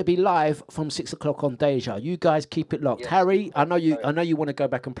 is going to be live from 6 o'clock on Deja. You guys keep it locked. Yes. Harry, I know you want to go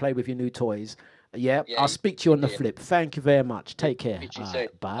back and play with your new toys. Yeah, I'll speak to you on the flip. Thank you very much. Take care.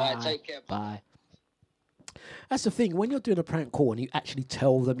 Bye. Take care. Bye. That's the thing. When you're doing a prank call and you actually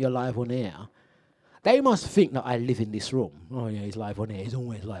tell them you're live on air, they must think that I live in this room. Oh, yeah, he's live on air. He's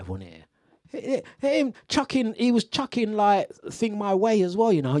always live on air. He was chucking like thing my way as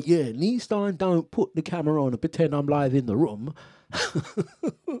well, you know. Yeah, Neistein don't put the camera on and pretend I'm live in the room.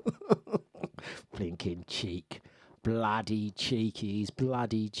 Blinking cheek. Bloody cheekies,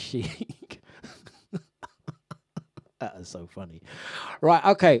 bloody cheek. That is so funny. Right,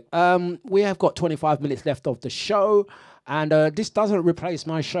 okay. We have got 25 minutes left of the show. And this doesn't replace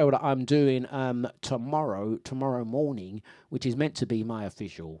my show that I'm doing tomorrow morning, which is meant to be my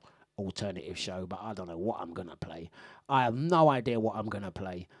official alternative show, but I don't know what I'm going to play. I have no idea what I'm going to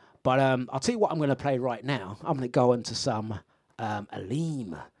play. But I'll tell you what I'm going to play right now. I'm going to go into some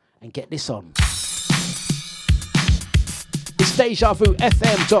Aleem and get this on. This It's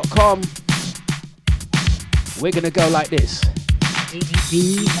dejavufm.com. We're gonna go like this.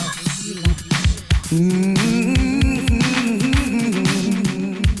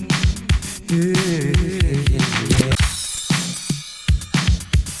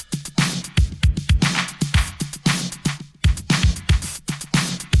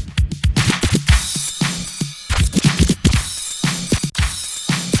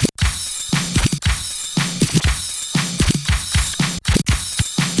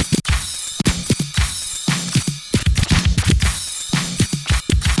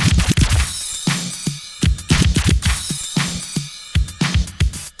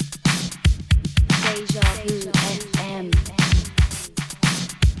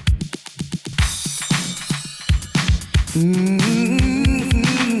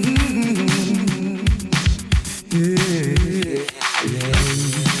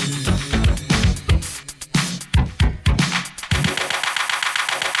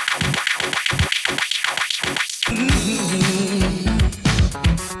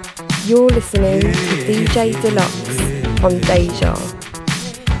 You're listening to DJ Dlux on Deja.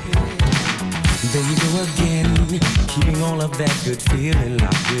 There you go again, keeping all of that good feeling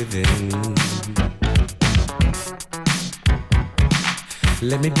locked within.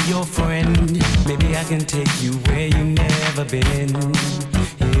 Let me be your friend, maybe I can take you where you never been.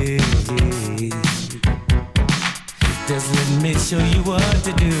 Yeah, yeah. Just let me show you what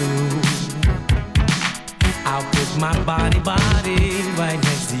to do. I'll put my body right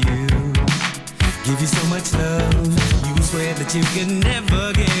next to you. Give you so much love, you swear that you can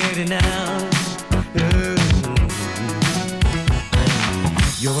never get enough.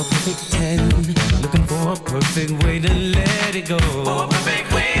 You're a perfect 10, looking for a perfect way to let it go. For a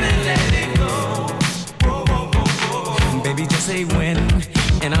perfect way to let it go. Whoa, whoa, whoa, whoa. Baby, just say when,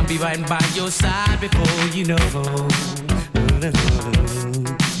 and I'll be right by your side before you know.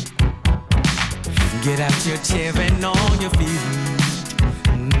 Get out your chair and on your feet.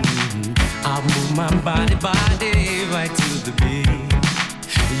 I'll move my body right to the beat.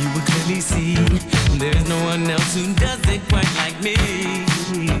 You will clearly see there's no one else who does it quite like me.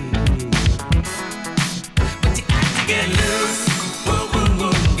 But you got to get loose, woo woo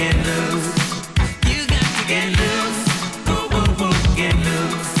woo, get loose. You got to get loose, woo woo woo, get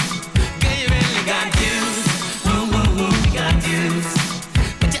loose. Girl, you really got juice, woo woo woo, you got juice.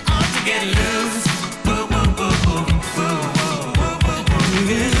 But you ought to get loose, woo woo woo woo, woo woo woo woo woo.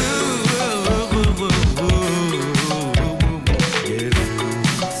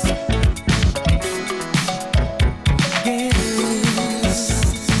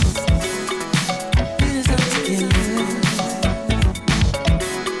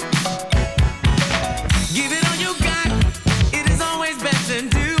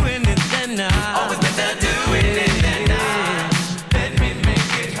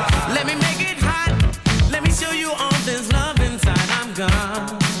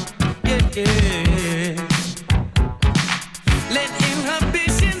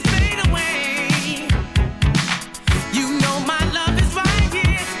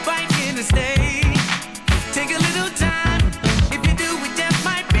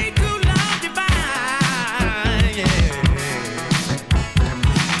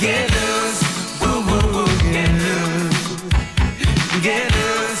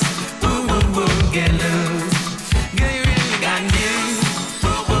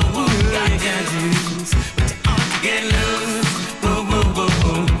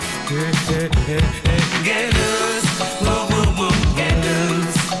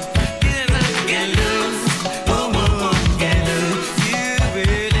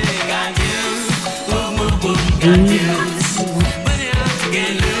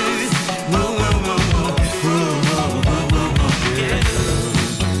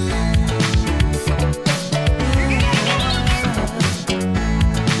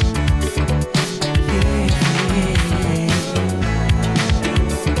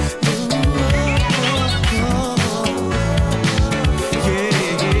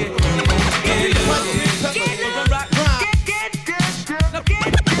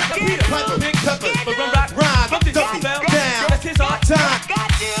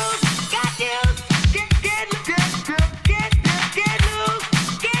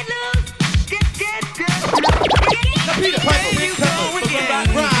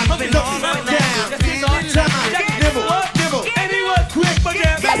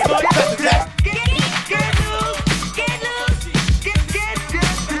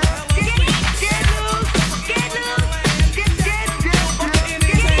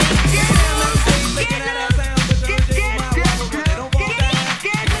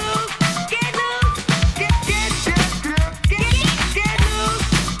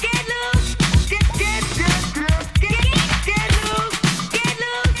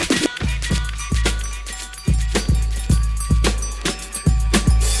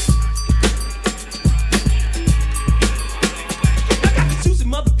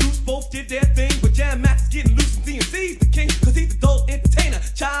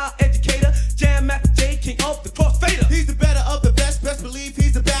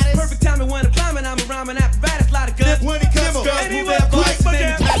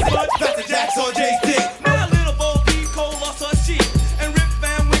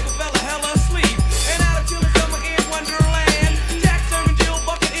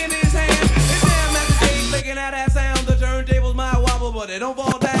 it, don't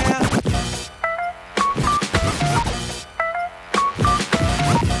fall down.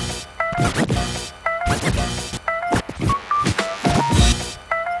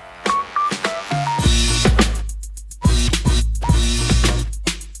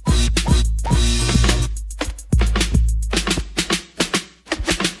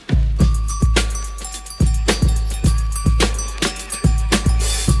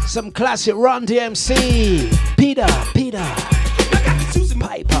 Some classic Run DMC. Peter.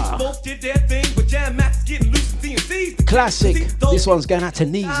 Piper. Classic. This one's going out to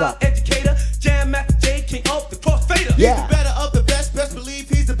knees up. Educator, Jam Master J, king of the crossfader. Yeah. He's the better of the best believe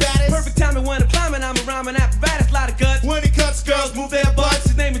he's the baddest. Perfect timing when I'm climbing, I'm a rhyming apparatus, lot of guts. When he cuts, girls move their butts.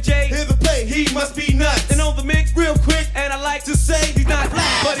 His name is Jay. Hear the play, he must be nuts. And on the mix, real quick, and I like to say he's not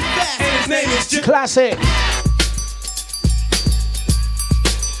black, but he's fast. And his name is Jim. Classic.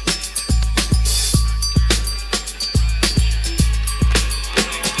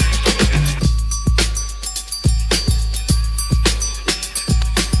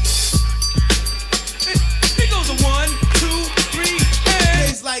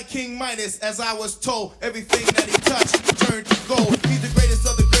 King Midas, as I was told, everything that he touched turned to gold. He's the greatest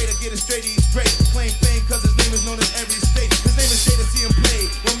of the great, I get it straight, he's great. Claim fame cause his name is known in every state. His name is Jay, to see him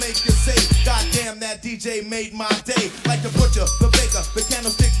play will make you say, God damn, that DJ made my day. Like the butcher, the baker, the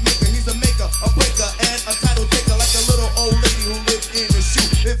candlestick maker. He's a maker, a breaker, and a title taker. Like a little old lady who lived in a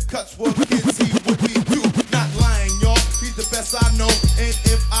shoe. If cuts were kids, he would be you. Not lying, y'all, he's the best I know. And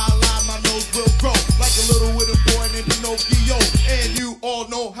if I lie, my nose will grow. Like a little wooden boy named Pinocchio. And you all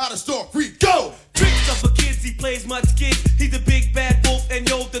know how the story go. Tricks up for kids, he plays much gigs. He's the big bad wolf, and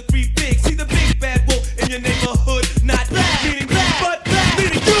yo, the three pigs. He's the big bad wolf in your neighborhood. Not bad, meaning bad, but bad,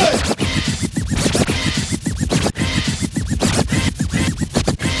 meaning good.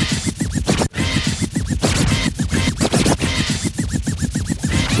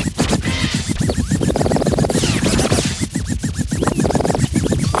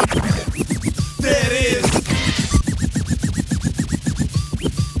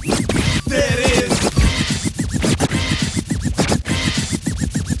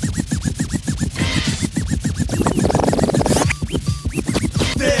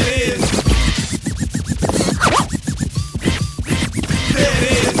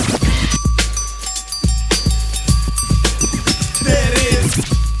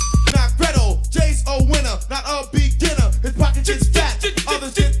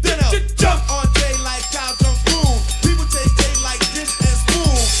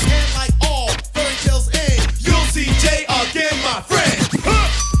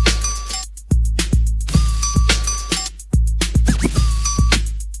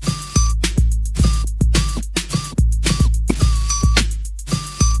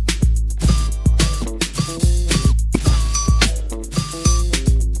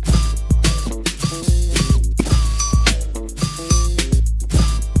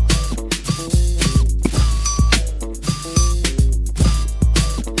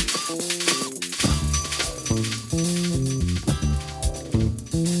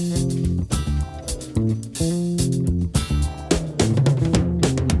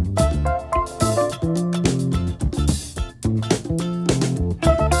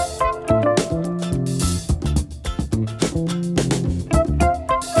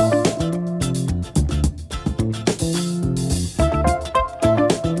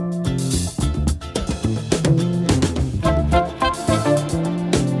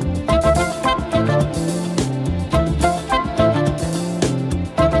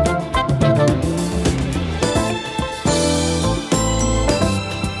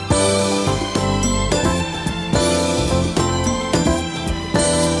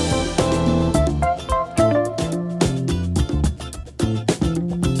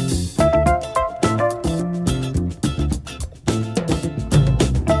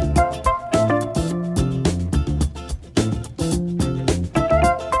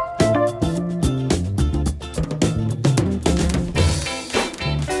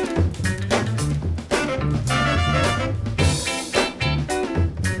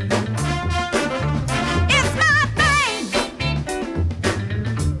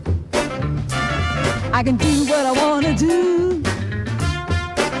 I can do what I wanna do.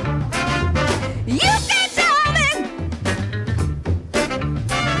 You can tell me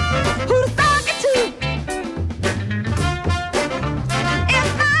who to talk it to.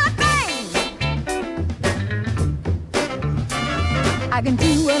 It's my thing. I can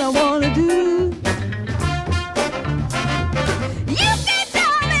do what I wanna do. You can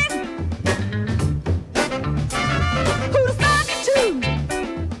tell me who to talk it to.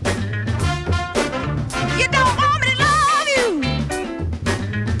 You don't want me to love you.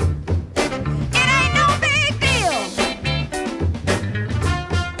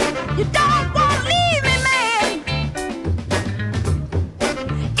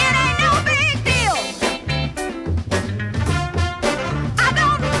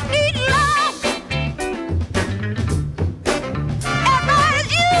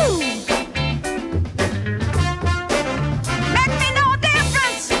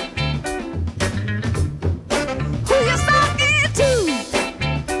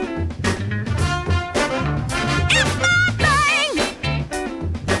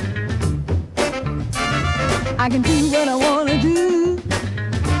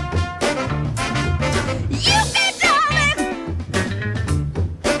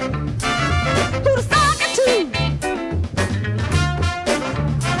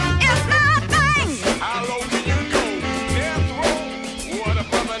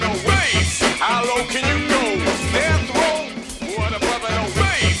 low can you go? Death row, what a brother no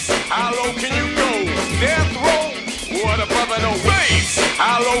bass. How low can you go? Death row, what a brother no bass.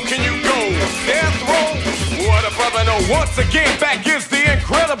 How low can you go? Death row, what a brother no. Once again, back is the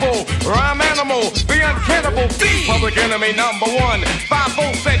incredible rhyme animal, the uncannibal thief. Public enemy number one. 5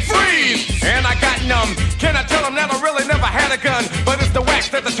 volts said freeze, and I got numb. Can I tell them that I really never had a gun? But it's the wax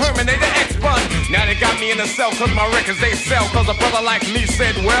that the Terminator X spun. Now they got me in the cell cause my records they sell. Cause a brother like me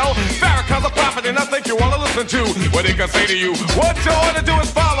said, well, Farrakhan's a prophet and I think you wanna listen to what he can say to you. What you ought to do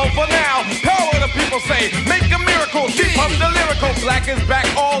is follow for now. Power the people say, make a miracle. Deep up the lyrical. Black is back,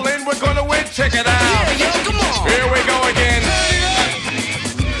 all in, we're gonna win. Check it out. Yeah, yo, come on. Here we go again.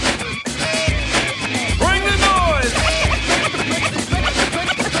 Bring the noise.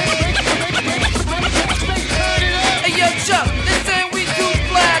 Hey, yo, Chuck, they saying we too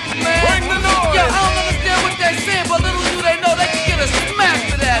black, man. Bring the noise. Yo, I don't understand what they're saying, but little do they know they can get a smack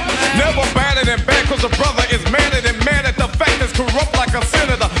for that, man. Never batted and bad cause a brother is mad at the fact that's corrupt like a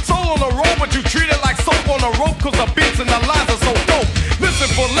senator. Soul on the road, but you treat it like soap on a rope cause the beats and the lines are so dope. Listen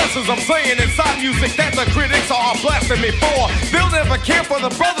for lessons I'm saying inside music that the critics are blasting me for. They'll never care for the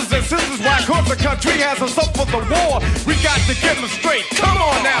brothers and sisters. Why cause the country has us up for the war. We got to get them straight. Come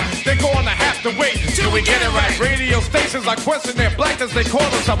on now, they're gonna have to wait till we get it right. Radio stations are questioning their blackness. They call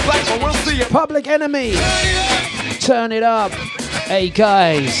us a black, but we'll see it. Public Enemy, turn it up. Hey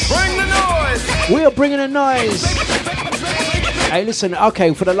guys, bring the noise. We are bringing the noise. Hey, listen.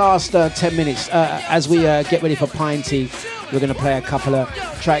 Okay, for the last 10 minutes, as we get ready for Pinty, we're going to play a couple of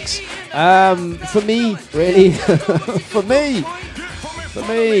tracks. For me, really. for me.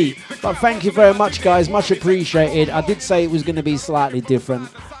 But thank you very much, guys. Much appreciated. I did say it was going to be slightly different.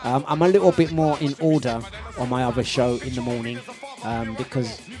 I'm a little bit more in order on my other show in the morning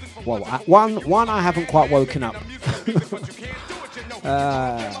because, well, one, I haven't quite woken up.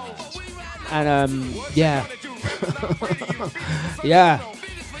 Yeah. Yeah.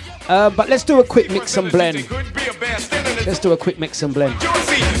 But let's do a quick mix and blend.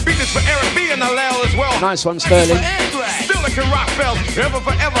 Nice one, Sterling. Still it can rock bells, ever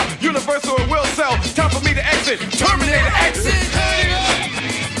forever, universal and will sell. Time for me to exit, Terminator exit.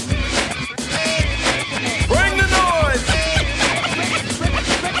 Bring the noise.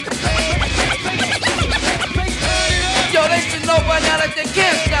 Yo, they should know by now that they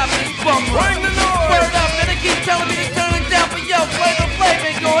can't stop this bum run. Bring the noise. Word up, man, they keep telling me to turn it down, but yo, Flavor Flav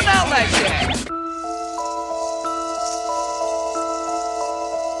ain't going out like that.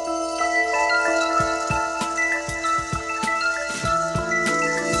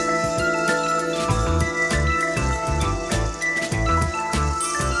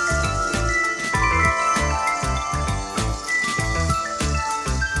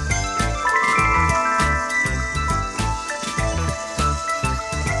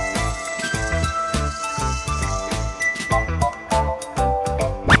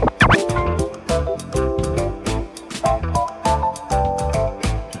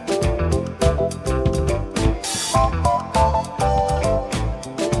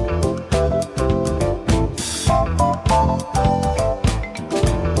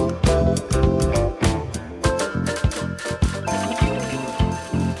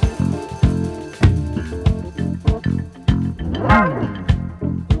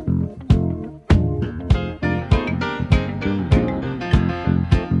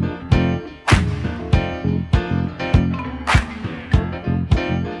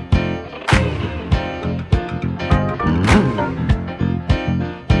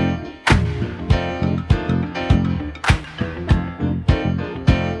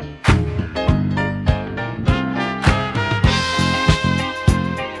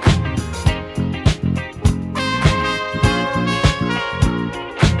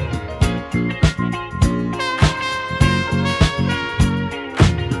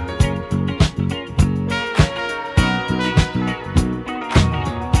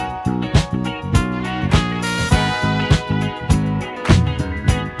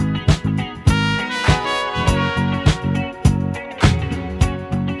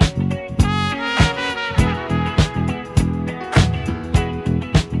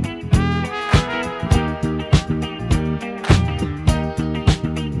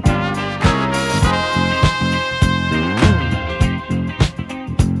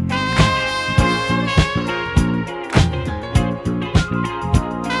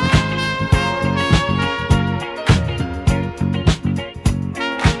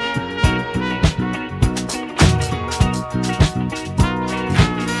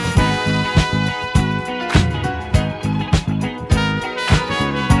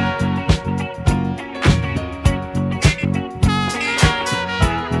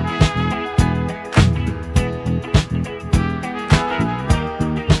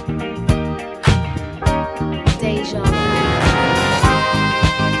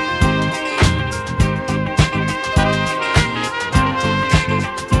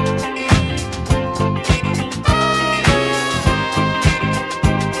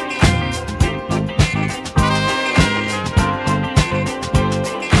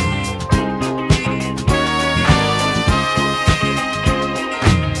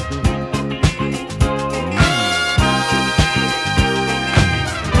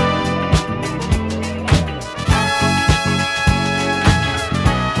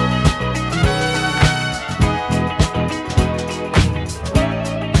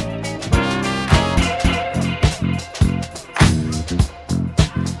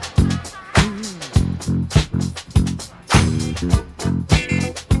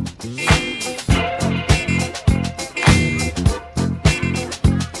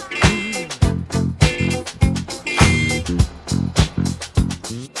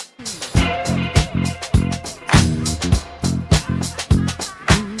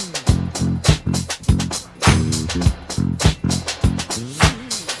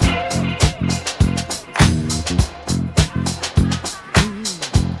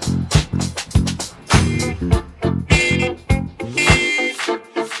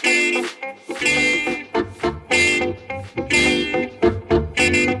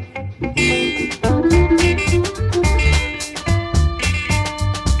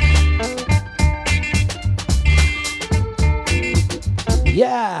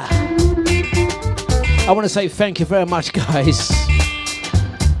 want to say thank you very much, guys.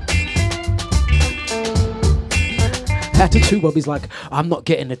 Attitude Bobby's like, I'm not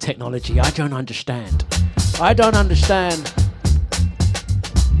getting the technology. I don't understand. I don't understand.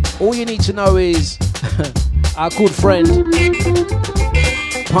 All you need to know is our good friend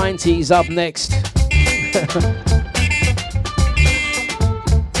Pinty's up next.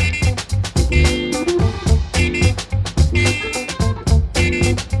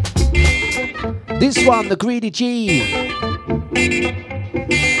 This one, the Greedy G.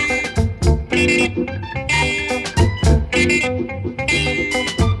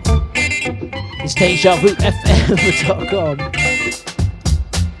 It's dejavufm.com.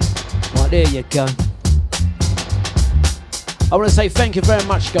 Right, there you go. I want to say thank you very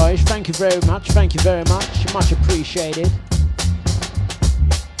much, guys. Thank you very much. Thank you very much. Much appreciated.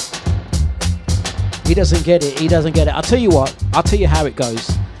 He doesn't get it. He doesn't get it. I'll tell you what. I'll tell you how it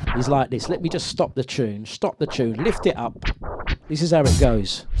goes. He's like this. Let me just stop the tune. Stop the tune. Lift it up. This is how it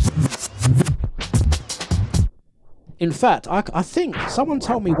goes. In fact, I think someone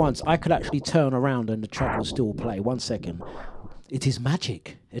told me once I could actually turn around and the track will still play. 1 second. It is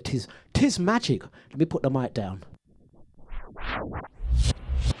magic. It is magic. Let me put the mic down.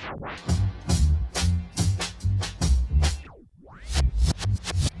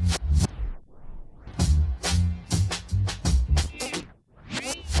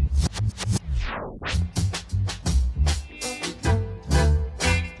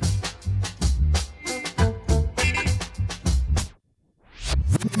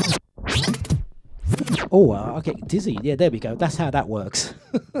 Oh, I get dizzy. Yeah, there we go. That's how that works.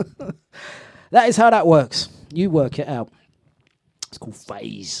 That is how that works. You work it out. It's called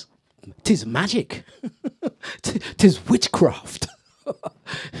phase. 'Tis magic. 'Tis witchcraft.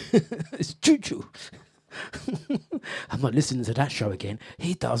 It's choo-choo. I'm not listening to that show again.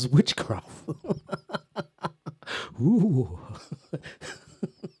 He does witchcraft. Ooh.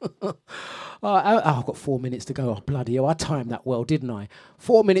 I've got 4 minutes to go. Oh, bloody hell. I timed that well, didn't I?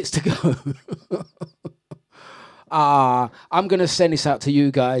 4 minutes to go. I'm going to send this out to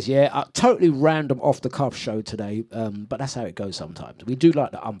you guys, yeah? Totally random off-the-cuff show today, but that's how it goes sometimes. We do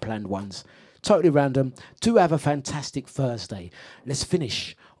like the unplanned ones. Totally random. Do have a fantastic Thursday. Let's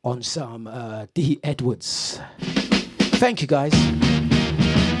finish on some D. Edwards. Thank you, guys.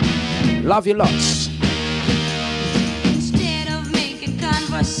 Love you lots. Instead of making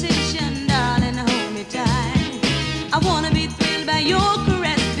conversation, darling, hold me tight. I want to be thrilled by your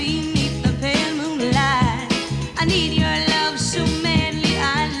caress beneath the pale moonlight. I need your love so madly,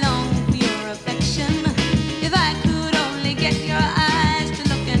 I long for your affection. If I could only get your eyes to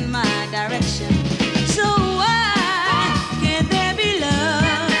look in my direction. So why can't there be love?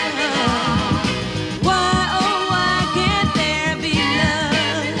 Why, oh, why can't there be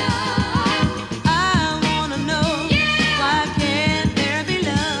love? I wanna know, why can't there be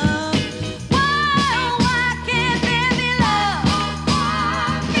love?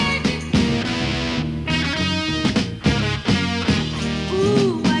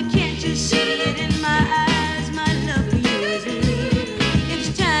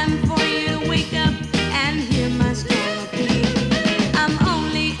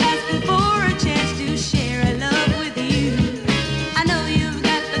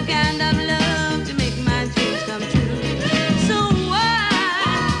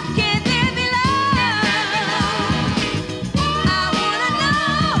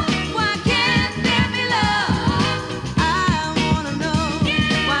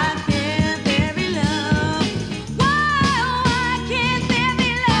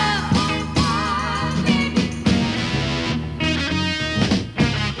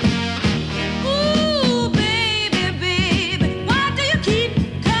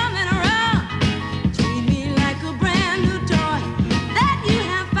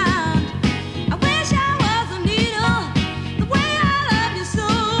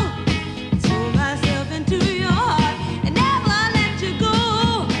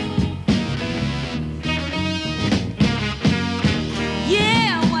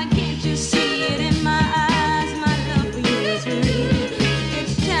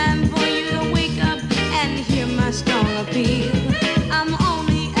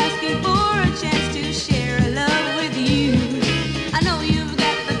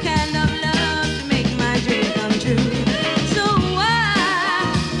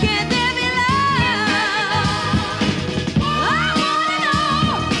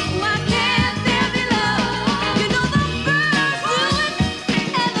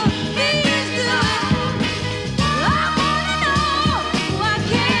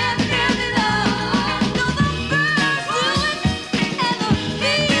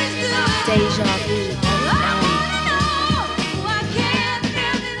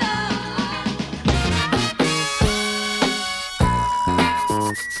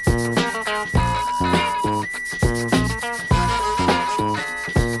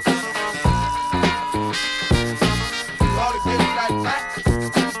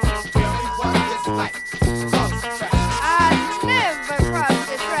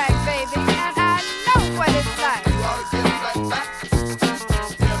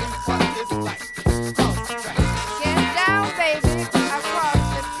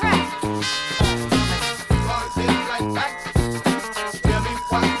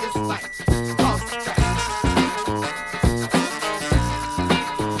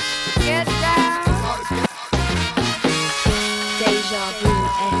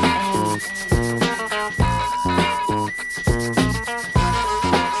 WePlayDaily.